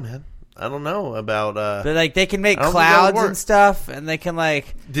don't know, man. I don't know about. But like they can make I don't think that would clouds work. and stuff, and they can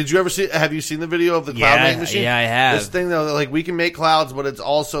like. Did you ever see? Have you seen the video of the cloud making machine? Yeah, I have. This thing though, like we can make clouds, but it's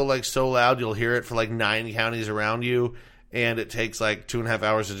also like so loud you'll hear it for like 9 counties around you, and it takes like 2.5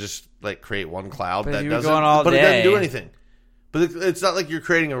 hours to just like create one cloud. But That you were doesn't. going all but it day. doesn't do anything. But it's not like you're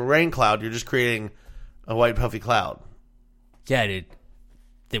creating a rain cloud. You're just creating a white puffy cloud. Yeah, dude.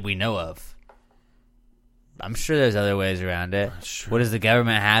 That we know of. I'm sure there's other ways around it. What does the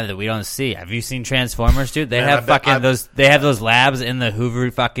government have that we don't see? Have you seen Transformers, dude? They Man, have They have those labs in the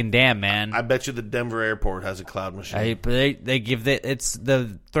Hoover fucking Dam, man. I bet you the Denver airport has a cloud machine. They give it's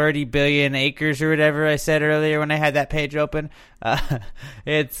the 30 billion acres or whatever I said earlier when I had that page open.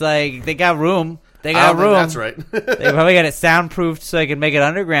 It's like they got room. They got room. That's right. They probably got it soundproofed so they can make it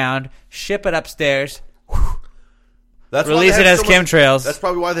underground, ship it upstairs. That's Release it as chemtrails. That's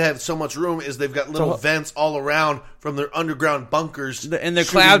probably why they have so much room. Is they've got little vents all around from their underground bunkers In their shooting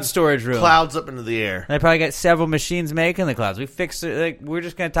cloud storage room. clouds up into the air. They probably got several machines making the clouds. We fixed it. Like, we're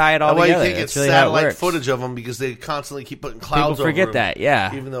just going to tie it all That's why you together. can't get That's really how it satellite works. footage of them because they constantly keep putting clouds People forget over them. that,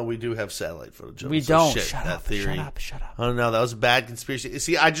 yeah. Even though we do have satellite footage of them. We So don't. shit, Shut that up, theory. shut up. I don't know. That was a bad conspiracy.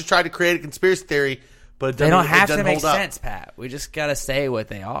 See, I just tried to create a conspiracy theory, but it They don't doesn't- it have to doesn't make hold up. sense, Pat. We just got to say what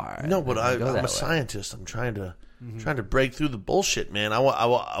they are. No, but I'm that a way. scientist. I'm trying to break through the bullshit, man. I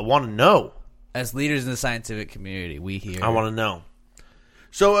want to know. As leaders in the scientific community, we here. I want to know.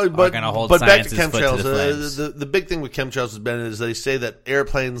 So, but gonna hold back to science's foot to chemtrails. the flames. The big thing with chemtrails has been is they say that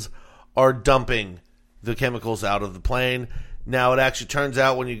airplanes are dumping the chemicals out of the plane. Now, it actually turns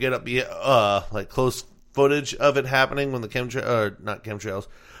out when you get up like close footage of it happening when the not chemtrails.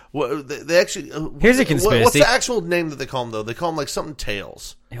 Well, they actually Here's a conspiracy. What's the actual name that they call them though? They call them like something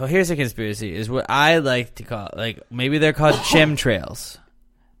tails. Well, here's a conspiracy. Is what I like to call like maybe they're called chemtrails.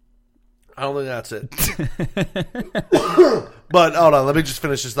 I don't think that's it. But hold on, let me just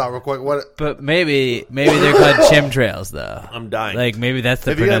finish this thought real quick. But maybe they're called chemtrails though. I'm dying. Like maybe that's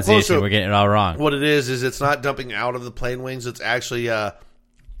the If you get close pronunciation. to- We're getting it all wrong. What it is it's not dumping out of the plane wings. It's actually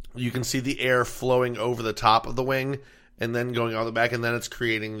you can see the air flowing over the top of the wing and then going all the back, and then it's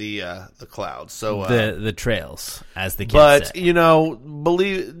creating the clouds. So the trails, as the kids but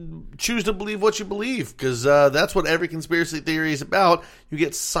say. choose to believe what you believe, because that's what every conspiracy theory is about. You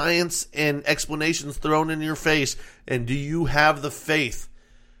get science and explanations thrown in your face, and do you have the faith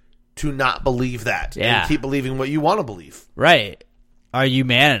to not believe that Yeah. and keep believing what you want to believe? Right? Are you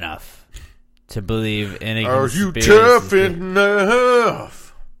man enough to believe in a Are you conspiracy tough theory? enough?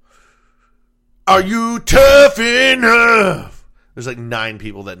 Are you tough enough? There's like 9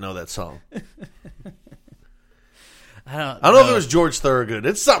 people that know that song. I don't know if it was George Thorogood.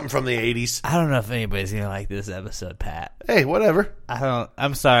 It's something from the 80s. I don't know if anybody's gonna like this episode, Pat. Hey, whatever.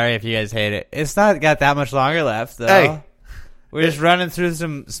 I'm sorry if you guys hate it. It's not got that much longer left, though. Hey. We're just running through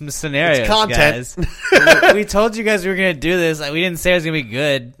some scenarios, It's content. guys. we told you guys we were gonna do this. We didn't say it was gonna be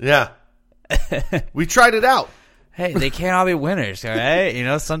good. Yeah. We tried it out. Hey, they can't all be winners, all right? You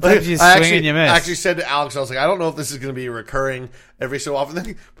know, sometimes you swing and you miss. I actually said to Alex, I was like, I don't know if this is going to be recurring every so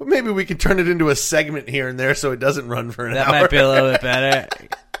often, but maybe we could turn it into a segment here and there so it doesnn't run for an hour. That might be a little bit better.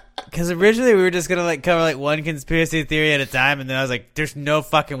 Because originally we were just going to cover one conspiracy theory at a time, and then I was like, there's no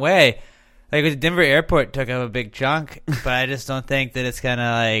fucking way. Like, the Denver airport took up a big chunk, but I just don't think that it's going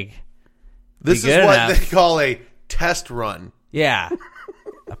to, This be is good what enough. they call a test run. Yeah.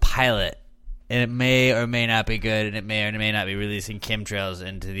 A pilot. And it may or may not be good, and it may or may not be releasing chemtrails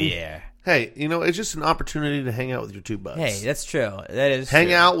into the air. Hey, it's just an opportunity to hang out with your two buds. Hey, that's true. That is Hang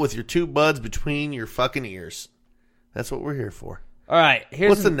true. out with your two buds between your fucking ears. That's what we're here for. All right.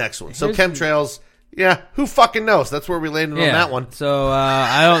 What's the next one? So chemtrails, Yeah, who fucking knows? That's where we landed on that one. So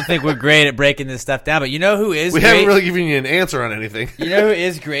I don't think we're great at breaking this stuff down, but you know who is We great? haven't really given you an answer on anything. You know who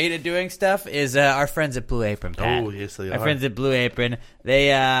is great at doing stuff is our friends at Blue Apron, Pat. Oh, yes, they are. Our friends at Blue Apron.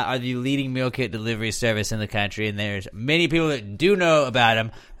 They are the leading meal kit delivery service in the country, and there's many people that do know about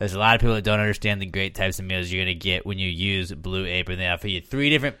them. There's a lot of people that don't understand the great types of meals you're going to get when you use Blue Apron. They offer you 3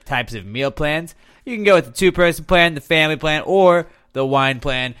 different types of meal plans. You can go with the 2-person plan, the family plan, or the wine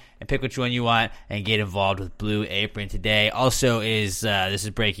plan, and pick which one you want and get involved with Blue Apron today. Also this is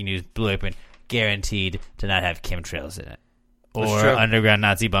breaking news, Blue Apron guaranteed to not have chemtrails in it or underground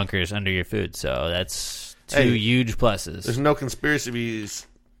Nazi bunkers under your food. So that's 2 huge pluses. There's no conspiracies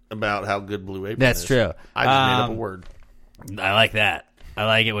about how good Blue Apron is. That's true. I just made up a word. I like that. I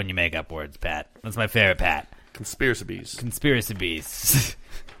like it when you make up words, Pat. That's my favorite, Pat. Conspiracy bees. Conspiracy bees.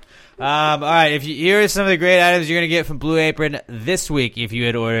 All right, here are some of the great items you're going to get from Blue Apron this week if you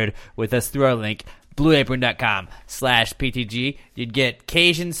had ordered with us through our link, blueapron.com/PTG. You'd get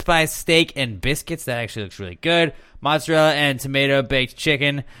Cajun spice steak and biscuits. That actually looks really good. Mozzarella and tomato baked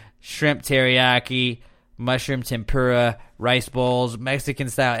chicken, shrimp teriyaki, mushroom tempura, rice bowls,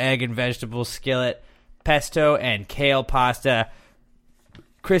 Mexican-style egg and vegetable skillet, pesto and kale pasta,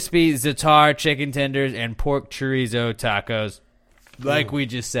 crispy za'atar chicken tenders, and pork chorizo tacos. Like we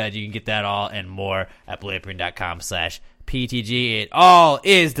just said, you can get that all and more at blueapron.com/PTG. It all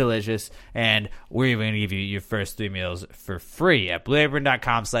is delicious, and we're even going to give you your first 3 meals for free at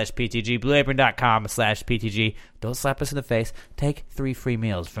blueapron.com/PTG. Blueapron.com/PTG. Don't slap us in the face. Take 3 free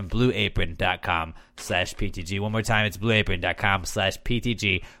meals from blueapron.com/PTG. One more time, it's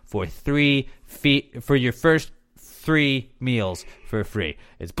blueapron.com/PTG for your first 3 meals for free.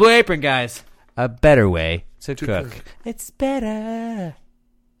 It's Blue Apron, guys. A better way to cook. It's better.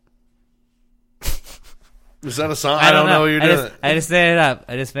 Is that a song? I don't know what you're doing. I just made it up.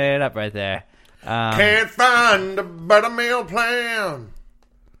 I just made it up right there. Can't find a better meal plan.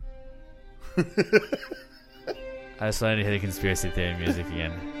 I just wanted to hear the conspiracy theory music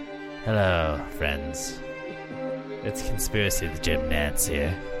again. Hello, friends. It's Conspiracy with Jim Nance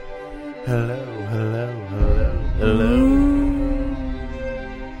here. Hello.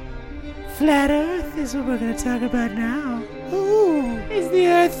 Flat Earth is what we're going to talk about now. Ooh, is the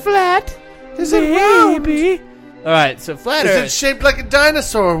Earth flat? Is it round? All right, so Flat Earth. Is it shaped like a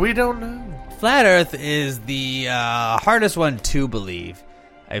dinosaur? We don't know. Flat Earth is the hardest one to believe,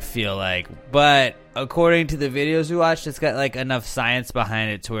 I feel like. But according to the videos we watched, it's got like enough science behind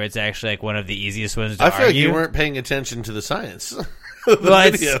it to where it's actually like one of the easiest ones to argue. I feel like you weren't paying attention to the science.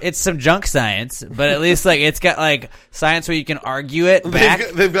 Well, it's some junk science, but at least like it's got like science where you can argue it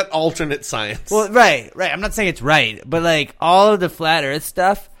back. They've got alternate science. Well, right. I'm not saying it's right, but like all of the Flat Earth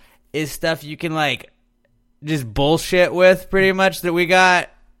stuff is stuff you can like just bullshit with pretty much that we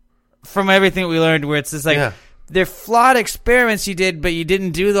got from everything we learned. Where it's just like they're flawed experiments you did, but you didn't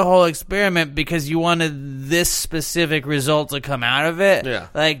do the whole experiment because you wanted this specific result to come out of it. Yeah,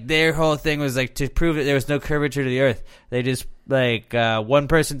 like their whole thing was like to prove that there was no curvature to the Earth. They just like one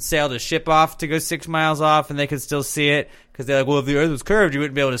person sailed a ship off to go 6 miles off, and they could still see it because they're like, well, if the Earth was curved, you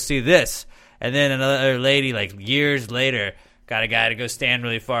wouldn't be able to see this. And then another lady, like years later, got a guy to go stand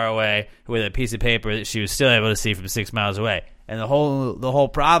really far away with a piece of paper that she was still able to see from 6 miles away. And the whole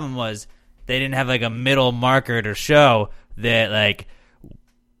problem was they didn't have like a middle marker to show that like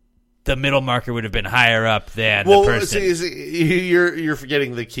the middle marker would have been higher up than the person. See, you're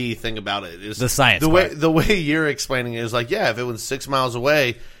forgetting the key thing about it is the science. The way you're explaining it is like, yeah, if it was 6 miles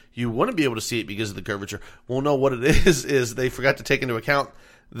away, you wouldn't be able to see it because of the curvature. Well, no, what it is they forgot to take into account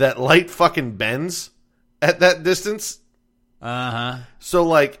that light fucking bends at that distance. So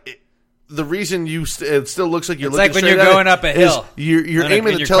like, the reason it still looks like you're looking like when you're going up a hill. You're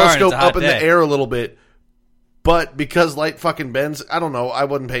aiming the telescope up in the air a little bit. But because light fucking bends, I don't know. I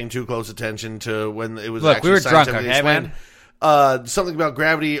wasn't paying too close attention to when it was actually we were drunk, scientifically okay, explained. man? Something about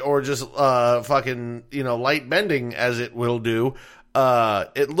gravity or just fucking light bending, as it will do.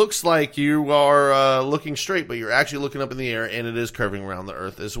 It looks like you are looking straight, but you're actually looking up in the air, and it is curving around the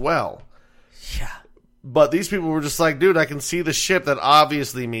Earth as well. Yeah. But these people were just like, dude, I can see the ship. That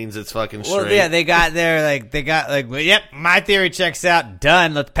obviously means it's fucking straight. Well, yeah, they got there, yep, my theory checks out.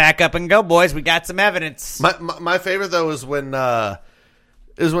 Done. Let's pack up and go, boys. We got some evidence. My favorite, though, is when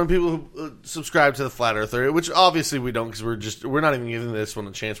people who subscribe to the Flat Earth theory, which obviously we don't because we're not even giving this one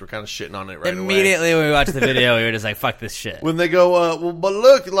a chance. We're kind of shitting on it right away. Immediately when we watched the video, we were just like, fuck this shit. When they go, well, but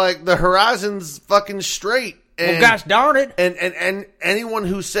look, like, the horizon's fucking straight. And, well, gosh darn it. And anyone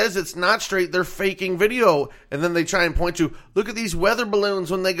who says it's not straight, they're faking video. And then they try and point to, look at these weather balloons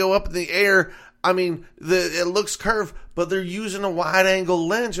when they go up in the air. I mean, it looks curved, but they're using a wide-angle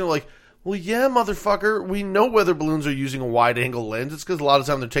lens. You're like, Well, yeah, motherfucker. We know weather balloons are using a wide-angle lens. It's because a lot of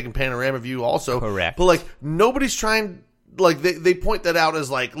the time they're taking panorama view also. Correct. But, like, nobody's trying... Like, they point that out as,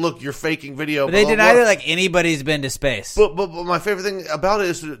 like, look, you're faking video. But they deny that, like, anybody's been to space. But my favorite thing about it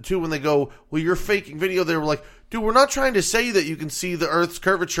is, too, when they go, well, you're faking video, they were like, dude, we're not trying to say that you can see the Earth's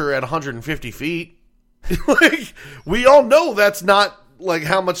curvature at 150 feet. Like, we all know that's not, like,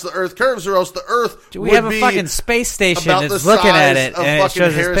 how much the Earth curves, or else the Earth we have a fucking space station that's looking at it, and it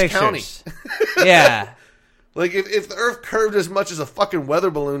shows us Harris pictures. Yeah. Like, if the Earth curved as much as a fucking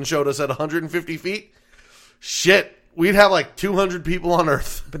weather balloon showed us at 150 feet, shit. We'd have like 200 people on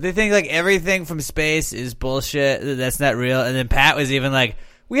Earth. But they think like everything from space is bullshit. That's not real. And then Pat was even like,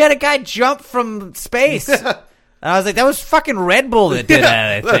 we had a guy jump from space. And I was like, that was fucking Red Bull that did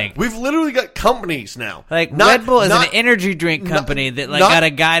that, I think. We've literally got companies now. Like, Red Bull is an energy drink company that like got a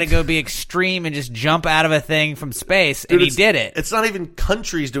guy to go be extreme and just jump out of a thing from space, and he did it. It's not even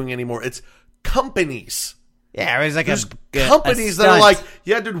countries doing it anymore. It's companies. Yeah, it was like There's companies that are like,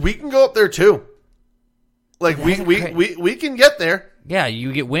 yeah, dude, we can go up there too. Like, we can get there. Yeah,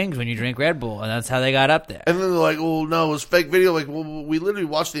 you get wings when you drink Red Bull, and that's how they got up there. And then they're like, well, no, it was fake video. Like, well, we literally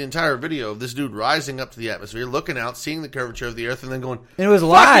watched the entire video of this dude rising up to the atmosphere, looking out, seeing the curvature of the Earth, and then going... And it was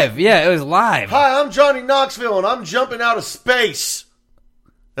live. Yeah, it was live. Hi, I'm Johnny Knoxville, and I'm jumping out of space.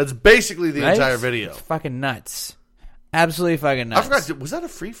 That's basically the entire video. It's fucking nuts. Absolutely fucking nuts. I forgot, was that a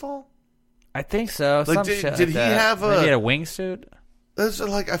free fall? I think so. Like, did he have a... Maybe he had a wingsuit? That's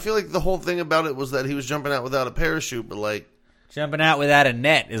like, I feel like the whole thing about it was that he was jumping out without a parachute, but like... Jumping out without a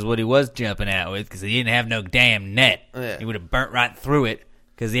net is what he was jumping out with, because he didn't have no damn net. Yeah. He would have burnt right through it,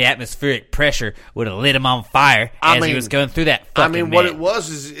 because the atmospheric pressure would have lit him on fire as he was going through that fucking net. What it was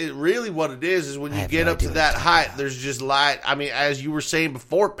is, what it is when you get up to that height, there's just light. I mean, as you were saying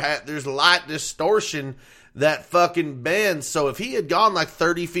before, Pat, there's light distortion that fucking bends. So if he had gone like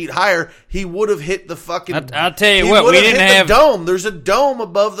 30 feet higher, he would have hit the fucking... I'll tell you what, we didn't have... the dome. There's a dome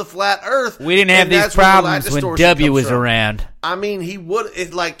above the flat Earth. We didn't have these problems when W was around. I mean, he would...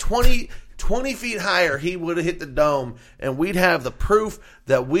 It like 20 feet higher, he would have hit the dome, and we'd have the proof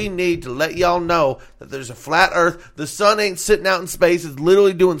that we need to let y'all know that there's a flat Earth. The sun ain't sitting out in space. It's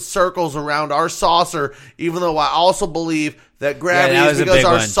literally doing circles around our saucer, even though I also believe that gravity is because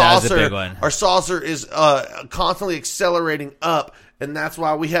our saucer is constantly accelerating up, and that's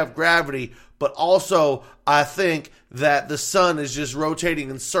why we have gravity. But also, I think that the sun is just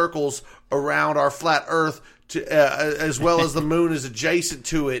rotating in circles around our flat Earth, as well as the moon is adjacent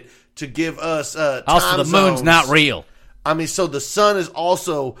to it, to give us also, the moon's not real. I mean, so the sun is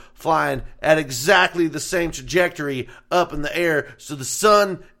also flying at exactly the same trajectory up in the air. So the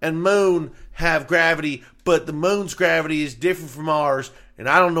sun and moon have gravity, but the moon's gravity is different from ours. And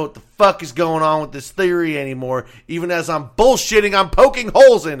I don't know what the fuck is going on with this theory anymore. Even as I'm bullshitting, I'm poking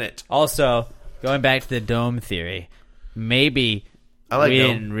holes in it. Also, going back to the dome theory, maybe...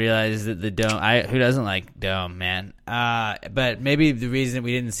 didn't realize that the dome... who doesn't like dome, man? But maybe the reason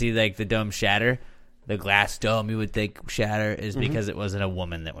we didn't see like the dome shatter, the glass dome you would think shatter, is because it wasn't a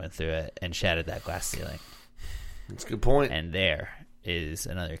woman that went through it and shattered that glass ceiling. That's a good point. And there is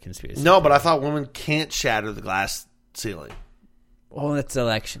another conspiracy. No, but I thought women can't shatter the glass ceiling. Well, it's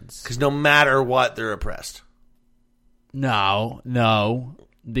elections. Because no matter what, they're oppressed. No.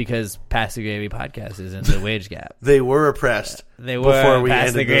 Because Pass the Gravy podcast is in the wage gap. They were oppressed. They were. Before we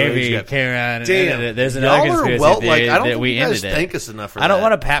Pass the Gravy came around and ended it. There's another conspiracy theory that we ended it. I don't think you guys thank us enough for that. I don't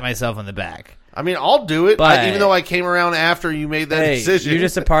want to pat myself on the back. I mean, I'll do it, but, even though I came around after you made that decision. You're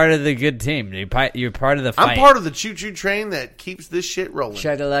just a part of the good team. You're part of the fight. I'm part of the choo-choo train that keeps this shit rolling.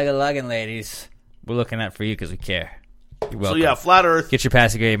 Chug-a-lug-a-luggin', ladies. We're looking out for you because we care. You're welcome. So, yeah, Flat Earth. Get your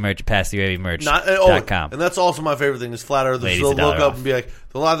Pass the Gravy merch at PassTheGravyMerch.com. And that's also my favorite thing is Flat Earth. They'll look up and be like,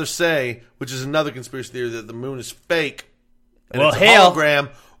 they'll either say, which is another conspiracy theory, that the moon is fake and it's a hologram,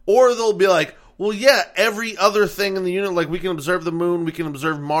 or they'll be like, well, yeah, every other thing in the universe, like we can observe the moon, we can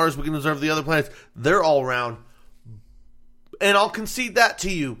observe Mars, we can observe the other planets, they're all round. And I'll concede that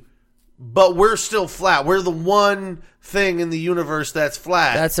to you. But we're still flat. We're the one thing in the universe that's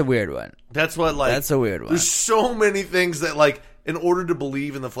flat. That's a weird one. That's what, that's a weird one. There's so many things that, like, in order to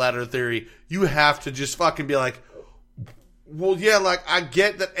believe in the Flat Earth theory, you have to just fucking be like, well, yeah, like, I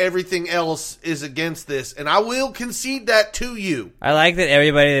get that everything else is against this, and I will concede that to you. I like that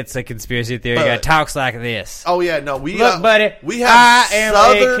everybody that's a conspiracy theory guy talks like this. Oh, yeah, no, we look, buddy, we have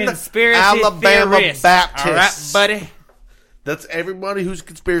Southern conspiracy Alabama theorist. Baptists. All right, buddy. That's everybody who's a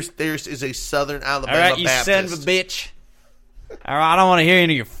conspiracy theorist is a Southern Alabama Baptist. All right, you Baptist. son of a bitch. All right, I don't want to hear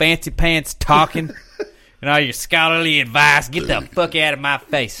any of your fancy pants talking. and all your scholarly advice. Get the fuck out of my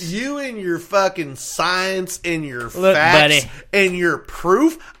face. You and your fucking science and your Look, facts buddy. and your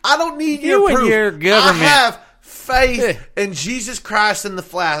proof. I don't need You your and proof. your government. I have faith in Jesus Christ and the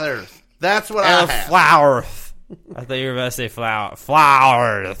flat earth. That's what I have. Flower Earth. I thought you were about to say flower.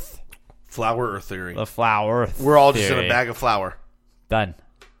 Flower Earth. Flower Earth theory. The Flower Earth. We're all just in theory. a bag of flour. Done.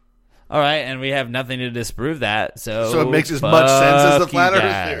 All right, and we have nothing to disprove that, so it makes as much sense as the fuck flat you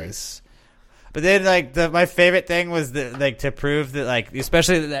Earth theory. guys. But then, like, my favorite thing was to prove that, like,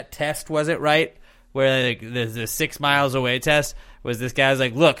 especially that test wasn't right, where like the 6 miles away test was this guy's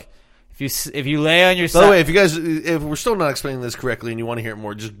like, look, if you lay on your By the way, if we're still not explaining this correctly and you want to hear it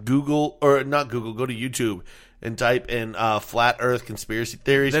more, just Google or not Google, go to YouTube and type in flat Earth conspiracy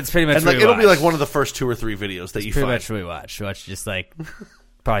theories. That's pretty much and what like we it'll be watch. like one of the first 2 or 3 videos that you pretty find. much what we watch. We watch just like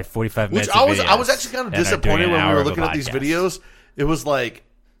probably 45 minutes. Which of I was videos actually kind of and are disappointed doing an when we hour were of a looking at these podcast. videos. It was like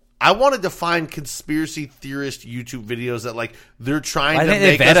I wanted to find conspiracy theorist YouTube videos that like they're trying I to think they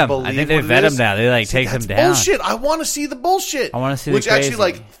make vet us them. believe. I think they what it vet is. them now. They like take That's them down. bullshit. I want to see the bullshit. I wanna see the which actually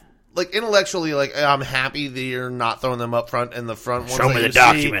crazy. like intellectually, like I'm happy that you're not throwing them up front, and the front ones Show that me you the see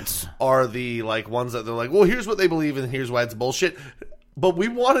documents. are the like ones that they're like, well, here's what they believe and here's why it's bullshit. But we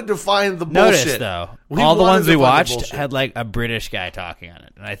wanted to find the Notice bullshit. though, We all the wanted ones to we find the watched bullshit. had like a British guy talking on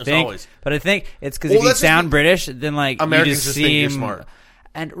it, and I always. think it's because Well, if you that's just sound the- British, then like Americans you just just think you're seem smart.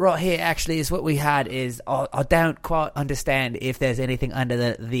 And right here, actually, is what we had is I don't quite understand if there's anything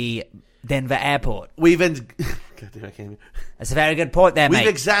under the Denver airport. God damn, I can't even. That's a very good point there, We've mate.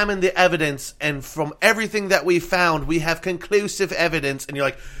 examined the evidence, and from everything that we found, we have conclusive evidence. And you're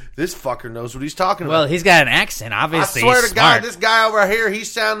like, this fucker knows what he's talking Well, about. he's got an accent, I obviously. swear he's to God, smart. this guy over here, he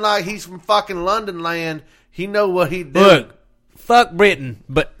sound like he's from fucking London land. He know what he do. Look, fuck Britain,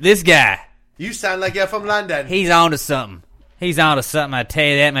 but this guy, You sound like you're from London. he's on to something. He's on to something, I tell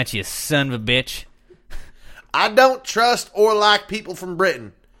you that much, you son of a bitch. I don't trust or like people from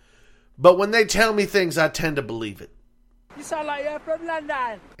Britain, but when they tell me things, I tend to believe it. You sound like you're from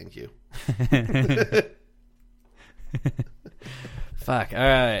London. Thank you. Fuck. All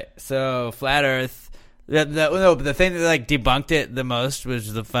right. So flat Earth. The thing that like debunked it the most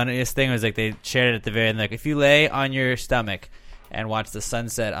was the funniest thing was like they shared it at the very end. Like if you lay on your stomach and watch the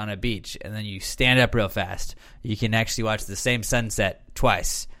sunset on a beach, and then you stand up real fast, you can actually watch the same sunset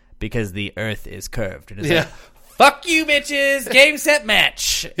twice because the Earth is curved. And it's like, fuck you, bitches! Game, set,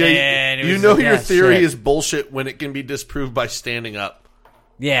 match. Yeah, And it you was know like, your ah, theory shit. is bullshit when it can be disproved by standing up.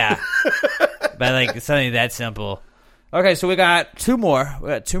 Yeah. But like something that simple. Okay, so we got two more. We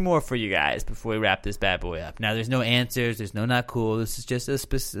got 2 more for you guys before we wrap this bad boy up. Now, there's no answers. There's no not cool. This is just a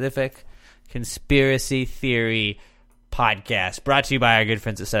specific conspiracy theory podcast brought to you by our good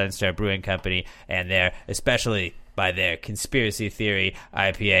friends at Southern Star Brewing Company and especially by their conspiracy theory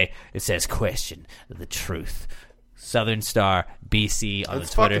IPA. It says question the truth. Southern Star BC on It's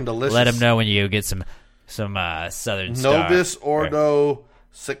the Twitter. fucking delicious. Let them know when you get some Southern Star. Novus Ordo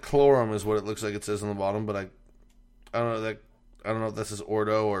Cyclorum is what it looks like it says on the bottom, but I don't know if this is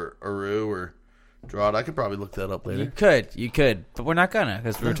Ordo or Aru or Drought. I could probably look that up later. You could, but we're not gonna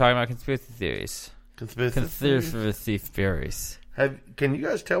because we're talking about conspiracy theories. Conspiracy theories. Can you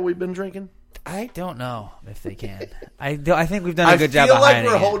guys tell we've been drinking? I don't know if they can. I think we've done a good job I feel of like hiding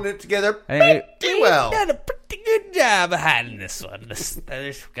we're it. holding it together I think pretty well. We've done a pretty good job of hiding this one. I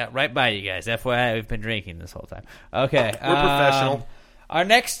just got right by you guys. FYI, we've been drinking this whole time. Okay, We're professional. Our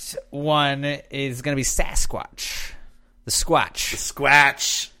next one is going to be Sasquatch. The Squatch.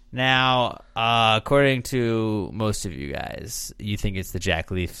 Squatch. Now, according to most of you guys, you think it's the Jack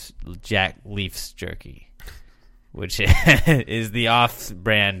Leafs jerky, which is the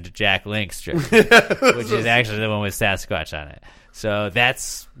off-brand Jack Link's jerky, which is actually the one with Sasquatch on it. So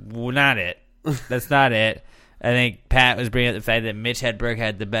that's not it. That's not it. I think Pat was bringing up the fact that Mitch Hedberg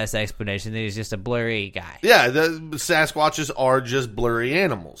had the best explanation that he's just a blurry guy. Yeah, the Sasquatches are just blurry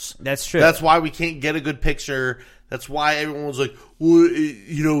animals. That's true. That's why we can't get a good picture. That's why everyone was like, well,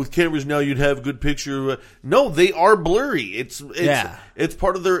 with cameras now you'd have a good picture. No, they are blurry. It's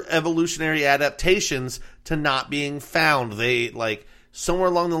part of their evolutionary adaptations to not being found. They, like, somewhere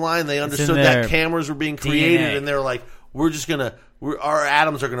along the line, they understood that cameras were being created, DNA. and they're like, our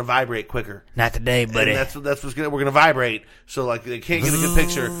atoms are going to vibrate quicker. Not today, buddy. And that's what's we're going to vibrate. So, like, they can't get a good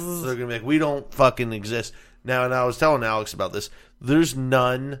picture. So they're going to be like, we don't fucking exist. Now, and I was telling Alex about this. There's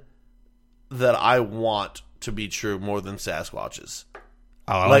none that I want to be true more than Sasquatches.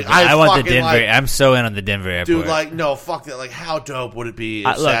 Oh, Like, I want the fucking, Denver. like- I'm so in on the Denver airport. Dude, like, no, fuck that. Like, how dope would it be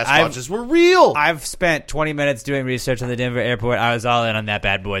if Look, Sasquatches were real? I've spent 20 minutes doing research on the Denver airport. I was all in on that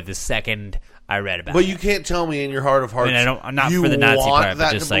bad boy the second I read about it. But you can't tell me in your heart of hearts. I'm not you for the Nazi want part, but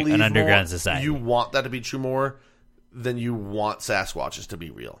that just to like an believe underground more, society. You want that to be true more than you want Sasquatches to be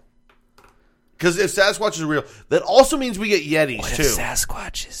real. Because if Sasquatches are real, that also means we get Yetis What too. if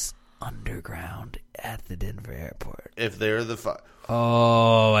Sasquatch is underground at the Denver airport? If they're the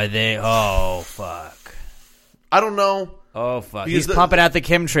Oh, are they? Oh, fuck. I don't know. Oh, fuck. Because He's pumping out the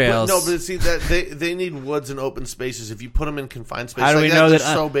chemtrails. No, but see that they need woods and open spaces. If you put them in confined spaces, How do like we that, know they're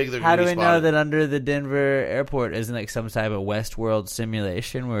that? so big they're How do gonna we be know spotted. that under the Denver airport isn't like some type of Westworld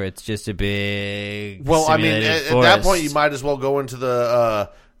simulation where it's just a big? Well, I mean, simulated at that point, forest? you might as well go into the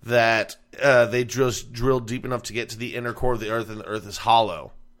that they just drilled deep enough to get to the inner core of the Earth, and the Earth is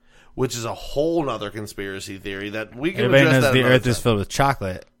hollow, which is a whole nother conspiracy theory that we can Everybody address knows that the another Earth is time. filled with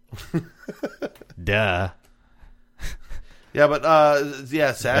chocolate. Duh. Yeah, but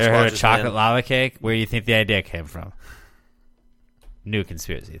Sasquatch. Ever heard of chocolate lava cake? Where do you think the idea came from? New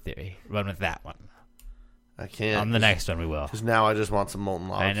conspiracy theory. Run with that one. I can't. On the next one, we will. Because now I just want some molten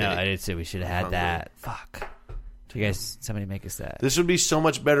lava. I know. cake. I did say we should have I'm had hungry. that. Fuck. You guys, somebody make us that. This would be so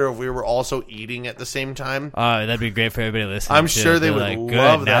much better if we were also eating at the same time. Oh, that'd be great for everybody listening. I'm too. sure they They're would like,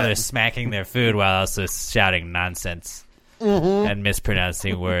 love good. Now that. they're smacking their food while also shouting nonsense and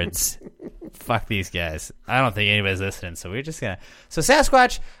mispronouncing words. Fuck these guys. I don't think anybody's listening, so we're just gonna. So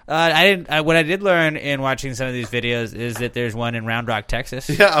Sasquatch, what I did learn in watching some of these videos is that there's one in Round Rock, Texas.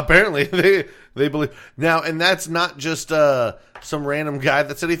 Yeah, apparently they believe now, and that's not just some random guy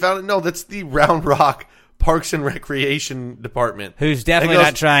that said he found it. No, that's the Round Rock Parks and Recreation Department, Who's definitely And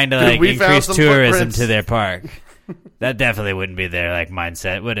he not trying to "Dude, like we found increase some tourism footprints." to their park. That definitely wouldn't be their like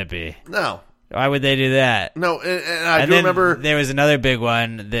mindset, would it be? No, Why would they do that? no, and I And do then remember. there was another big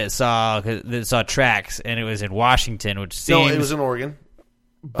one that saw tracks, and it was in Washington, which seems No, it was in Oregon.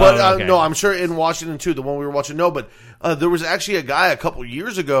 But okay. no, I'm sure in Washington too. The one we were watching. No, but there was actually a guy a couple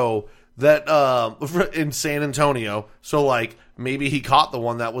years ago that in San Antonio. So like maybe he caught the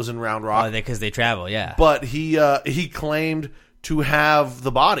one that was in Round Rock. because they travel, yeah. But he claimed to have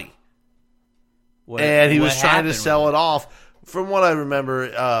the body, and he was trying to sell it off. From what I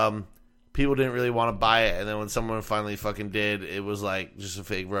remember, people didn't really want to buy it, and then when someone finally fucking did, it was like just a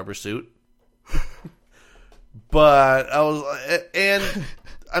fake rubber suit. But I was, and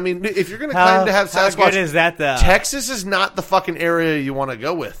I mean, if you're going to claim to have How Sasquatch, good is that though? Texas is not the fucking area you want to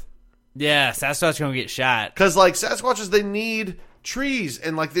go with. Yeah, Sasquatch's gonna get shot. Because like Sasquatches, they need trees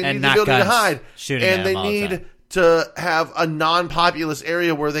and like they And need the not ability to guns hide, shooting at and they them all the need time. to have a non-populous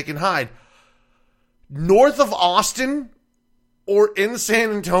area where they can hide. North of Austin or in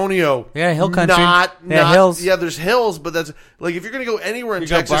San Antonio, Yeah, hill country. Not Hills. Yeah, there's hills, but that's like if you're going to go anywhere in You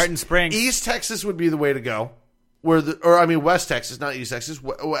go Texas, Barton Springs. East Texas would be the way to go. West Texas, not East Texas.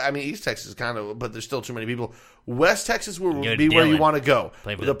 East Texas kind of, but there's still too many people. West Texas Go would to be where you Dillon. want to go.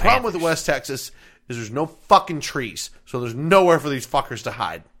 Play for The the problem with Panthers. West Texas is there's no fucking trees, so there's nowhere for these fuckers to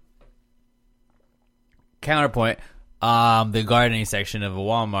hide. Counterpoint: the gardening section of a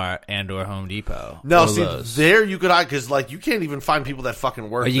Walmart and or Home Depot. No, Or see, Lowe's. there you could hide because like you can't even find people that fucking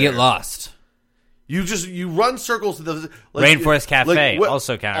work. Or you there. get lost. You run circles to the Rainforest Cafe, wh-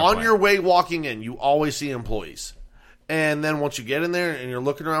 also counterpoint. on your way walking in. You always see employees, and then once you get in there and you're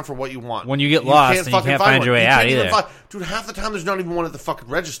looking around for what you want, When you get lost and you fucking can't find one. your way You out can't even either. dude, half the time there's not even one at the fucking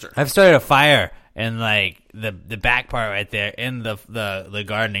register. I've started a fire in like the back part right there in the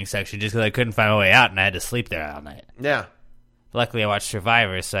gardening section just because I couldn't find my way out and I had to sleep there all night. Yeah, Luckily, I watched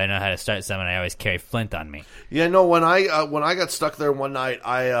Survivor, so I know how to start some, and I always carry flint on me. yeah. No, when I got stuck there one night,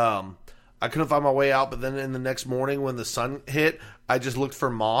 I couldn't find my way out. But then in the next morning when the sun hit, I just looked for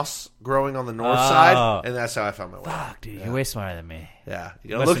moss growing on the north side, and that's how I found my way. Fuck, dude, you're way smarter than me. Yeah,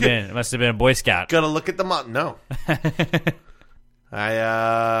 you It gotta must have been a Boy Scout. Gotta look at the mountain. No,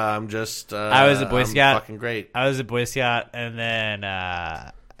 I'm just. I was a Boy I'm Scout. Fucking great. I was a Boy Scout, and then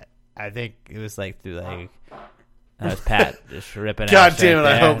I think it was like through like that was Pat just ripping. God out damn it,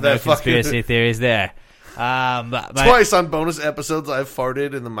 right I there. hope no that fucking- conspiracy theories there. But Twice on bonus episodes, I've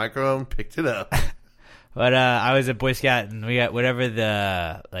farted in the microphone, picked it up. But I was a Boy Scout, and we got whatever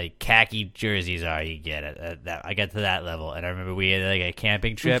the like khaki jerseys are. You get it. I got to that level, and I remember we had like a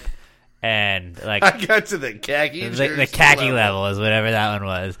camping trip, and like I got to the khaki. the jersey khaki level is whatever that one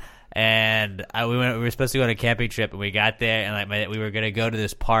was. And we were supposed to go on a camping trip, and we got there, and like we were gonna go to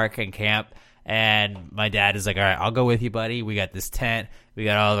this park and camp. And my dad is like, "All right, I'll go with you, buddy. We got this tent, we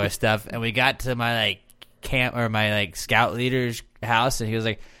got all of our stuff." And we got to my like camp or my like scout leader's house, and he was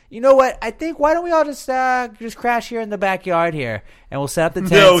like, you know what? I think why don't we all just crash here in the backyard here, and we'll set up the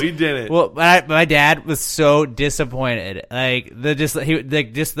tents. No, he didn't. Well, my dad was so disappointed. Like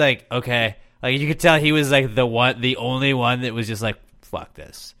okay, like you could tell he was like the only one that was just like, fuck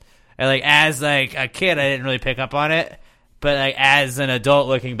this. And like as like a kid, I didn't really pick up on it. But like as an adult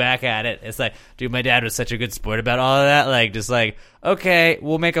looking back at it, it's like, dude, my dad was such a good sport about all of that. Like, just like, okay,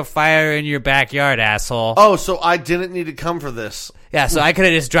 we'll make a fire in your backyard, asshole. Oh, so I didn't need to come for this. Yeah, so I could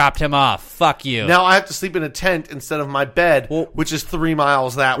have just dropped him off. Fuck you. Now I have to sleep in a tent instead of my bed, which is 3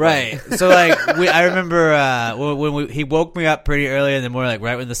 miles that way. Right. So like, I remember when he woke me up pretty early in the morning, like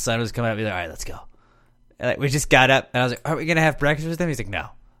right when the sun was coming up. He's like, all right, let's go. And like, we just got up, and I was like, are we gonna have breakfast with him? He's like, no.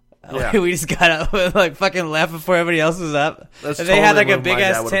 Yeah. We just got up and like fucking left before everybody else was up. That's and they had like totally a big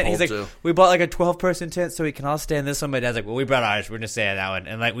ass tent. He's like, to. we bought like a 12-person tent so we can all stay in this one. My dad's like, well, we brought ours. We're gonna stay in that one.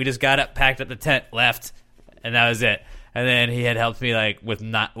 And like, we just got up, packed up the tent, left, and that was it. And then he had helped me like with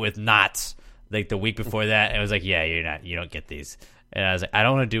knots like the week before that. And it was like, yeah, you don't get these. And I was like, I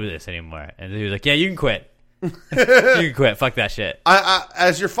don't want to do this anymore. And he was like, yeah, you can quit. You can quit. Fuck that shit. I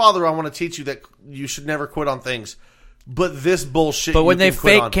as your father, I want to teach you that you should never quit on things. But this bullshit. But when they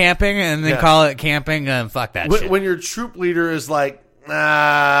fake camping and then call it camping, fuck that shit. When your troop leader is like, nah,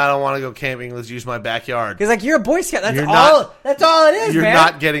 I don't want to go camping. Let's use my backyard. Because like you're a Boy Scout. That's all it is. You're man.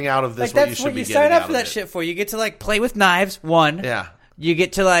 not getting out of this. Like, what you should what be you getting sign up out for of that it. shit for. You get to like play with knives. One. Yeah. You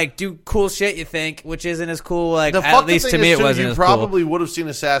get to like do cool shit. You think, which isn't as cool. Like The at least to me, it wasn't You as probably cool. would have seen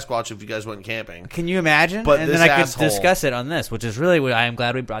a Sasquatch if you guys went camping. Can you imagine? But and this then I could asshole- discuss it on this, which is really what I am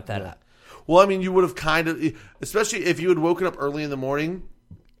glad we brought that up. Well, I mean, you would have kind of, especially if you had woken up early in the morning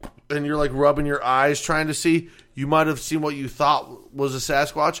and you're like rubbing your eyes trying to see, you might have seen what you thought was a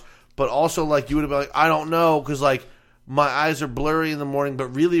Sasquatch, but also like you would have been like, I don't know, because like my eyes are blurry in the morning,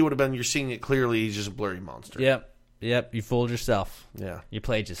 but really it would have been you're seeing it clearly. He's just a blurry monster. Yep. You fooled yourself. Yeah. You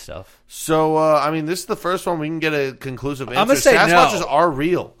played yourself. So, I mean, this is the first one we can get a conclusive answer. I'm gonna say Sasquatches no. are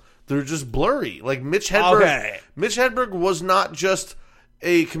real. They're just blurry. Like Mitch Hedberg. Okay. Mitch Hedberg was not just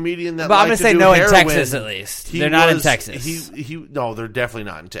a comedian that. But I'm liked gonna say to do no heroin. in Texas at least. They're not in Texas. No, they're definitely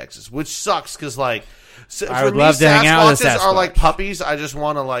not in Texas, which sucks because like I would love to hang out with a Sasquatches are Sasquatch. like puppies. I just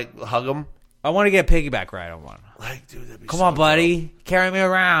want to like hug them. I want to get a piggyback ride on one. Like, dude, that'd be Come so on, buddy, dope. carry me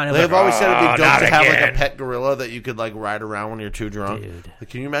around. They've always said it'd be dope to have like again. a pet gorilla that you could like ride around when you're too drunk. Dude. Like,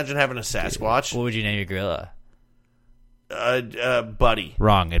 can you imagine having a Sasquatch? What would you name your gorilla? Buddy.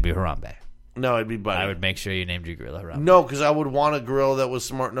 Wrong. It'd be Harambe. No, it'd be Buddy. I would make sure you named your gorilla Harambe. No, because I would want a gorilla that was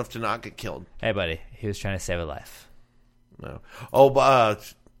smart enough to not get killed. Hey, buddy, he was trying to save a life. No. Oh,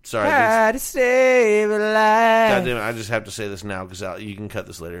 sorry. Try to save a life. God damn it, I just have to say this now because you can cut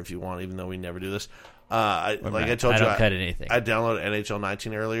this later if you want, even though we never do this. I told I you, don't cut anything. I downloaded NHL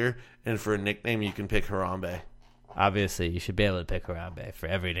 19 earlier, and for a nickname, you can pick Harambe. Obviously, you should be able to pick Harambe for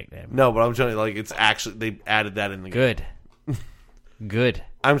every nickname. No, but I'm telling you, like, it's actually, they added that in the game. Good.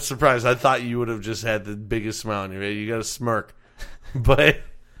 I'm surprised. I thought you would have just had the biggest smile on your face. You got a smirk. But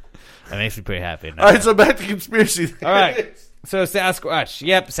That makes me pretty happy. All right, so back to conspiracy. All right. So Sasquatch.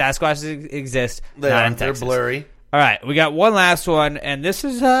 Yep, Sasquatches exist. They're Texas. blurry. All right, we got one last one, and this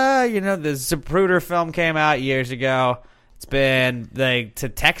is, the Zapruder film came out years ago. It's been to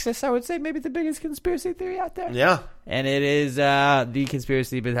Texas, I would say, maybe the biggest conspiracy theory out there. Yeah. And it is the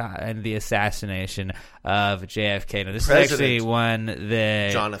conspiracy behind the assassination of JFK. Now, this is actually one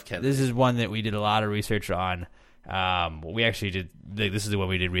that John F. Kennedy. This is one that we did a lot of research on. We actually did. This is the one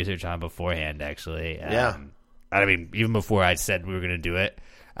we did research on beforehand. Actually, yeah. I mean, even before I said we were going to do it.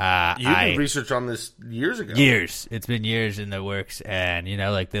 You did research on this years ago. Years. It's been years in the works, and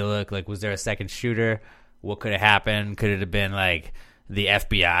they look like, was there a second shooter? What could have happened? Could it have been like the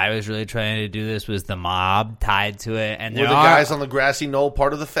FBI was really trying to do this? Was the mob tied to it? And were the guys on the grassy knoll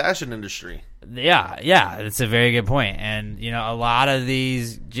part of the fashion industry? Yeah, it's a very good point. And a lot of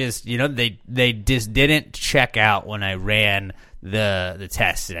these just they just didn't check out when I ran the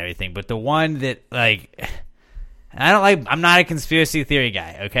tests and everything. But the one that I'm not a conspiracy theory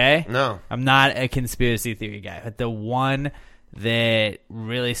guy, okay? No. I'm not a conspiracy theory guy. But the one that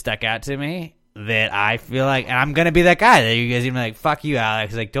really stuck out to me that I feel like, and I'm going to be that guy that you guys even like, fuck you,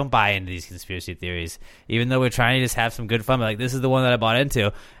 Alex. Like, don't buy into these conspiracy theories. Even though we're trying to just have some good fun. But, this is the one that I bought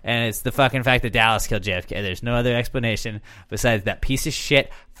into. And it's the fucking fact that Dallas killed JFK. There's no other explanation besides that piece of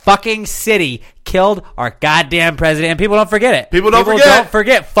shit fucking city killed our goddamn president. And people don't forget it. People don't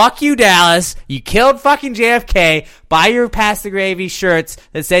forget. Fuck you, Dallas. You killed fucking JFK. Buy your Pass the Gravy shirts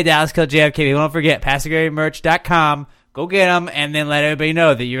that say Dallas killed JFK. People don't forget. PassTheGravyMerch.com. Go get them and then let everybody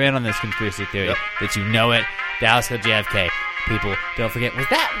know that you're in on this conspiracy theory. Yep. That you know it. Dallas killed JFK. People, don't forget, was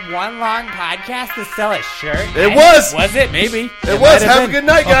that one long podcast to sell a shirt? It was. Was it? Maybe. It was. Have a good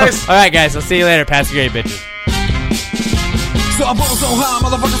night, guys. All right, guys. I'll see you later. Pass the great bitches. So I ball so high,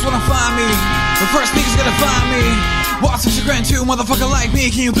 motherfuckers wanna find me. The first nigga's gonna find me. What's your grand too, motherfucker like me?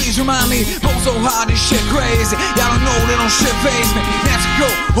 Can you please remind me? Ball so high, this shit crazy. Y'all don't know that don't shit face me. Let's go.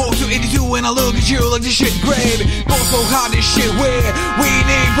 Oh, to 82 and I look at you like this shit gravy. Ball so high, this shit weird. We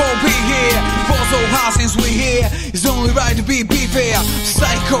need Bo P here. Ball so high since we here. It's only right to be fair.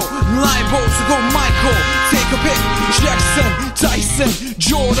 Psycho, Libo, so go Michael. Take a pick. Jackson, Tyson,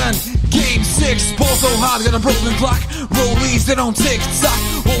 Jordan. Game 6, ball so hard, got a broken clock. Rollies, they don't tick tock.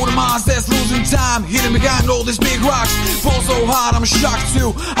 All the minds that's losing time, hitting behind all these big rocks. Ball so hard, I'm shocked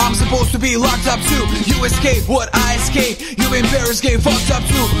too. I'm supposed to be locked up too. You escape, what I escape. You embarrassed, get fucked up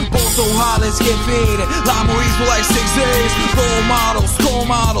too. Ball so hard, let's get faded. Limories for like 6 days. Role models, score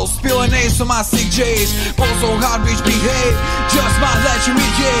models, spilling A's for my sick J's. Ball so hard, bitch, behave. Just my legendary,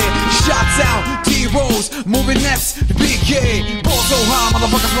 yeah. Shots out, D-Rose, moving next to BK. Ball so hard,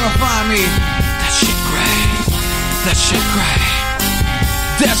 motherfuckers wanna find me. That shit great. That shit great.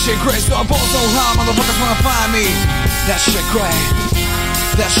 That shit great. So I ball so high, motherfuckers wanna find me. That shit great.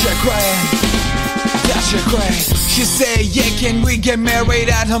 That shit great. That shit great. She said, yeah, can we get married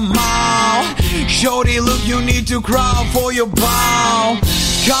at her mall? Shorty, look, you need to crawl for your ball.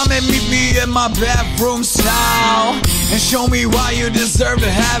 Come and meet me in my bathroom style and show me why you deserve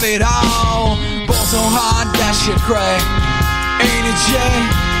to have it all. Ball so hard, that shit great. Ain't it, Jay?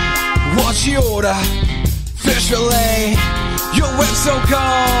 What's your order? Fish fillet. Your wet so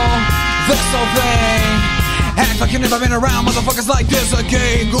cold. That's so vain. Act like you never been around motherfuckers like this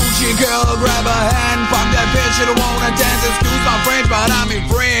again. Gucci girl, grab a hand. Fuck that bitch, you don't wanna dance. Excuse my French, but I mean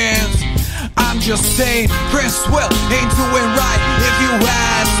friends. I'm just saying, Prince Will ain't doing right if you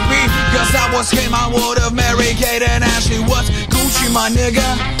ask me. Cause I was him, I would've married Kate and Ashley. What's Gucci, my nigga?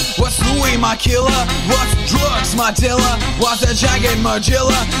 What's Louis, my killer? What's drugs, my dealer? What's a jagged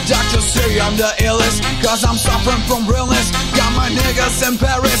Magilla? Doctors say I'm the illest, cause I'm suffering from realness. Got my niggas in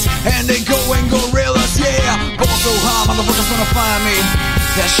Paris, and they going gorillas, yeah. Ball so high, motherfuckers wanna find me.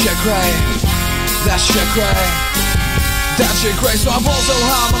 That shit great. That shit great. That shit great. So I ball so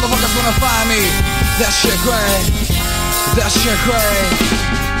high, motherfuckers wanna find me. That shit great. That shit great.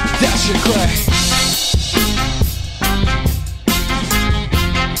 That shit great.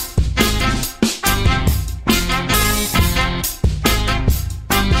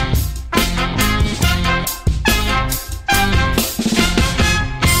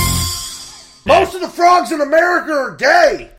 Most of the frogs in America are gay.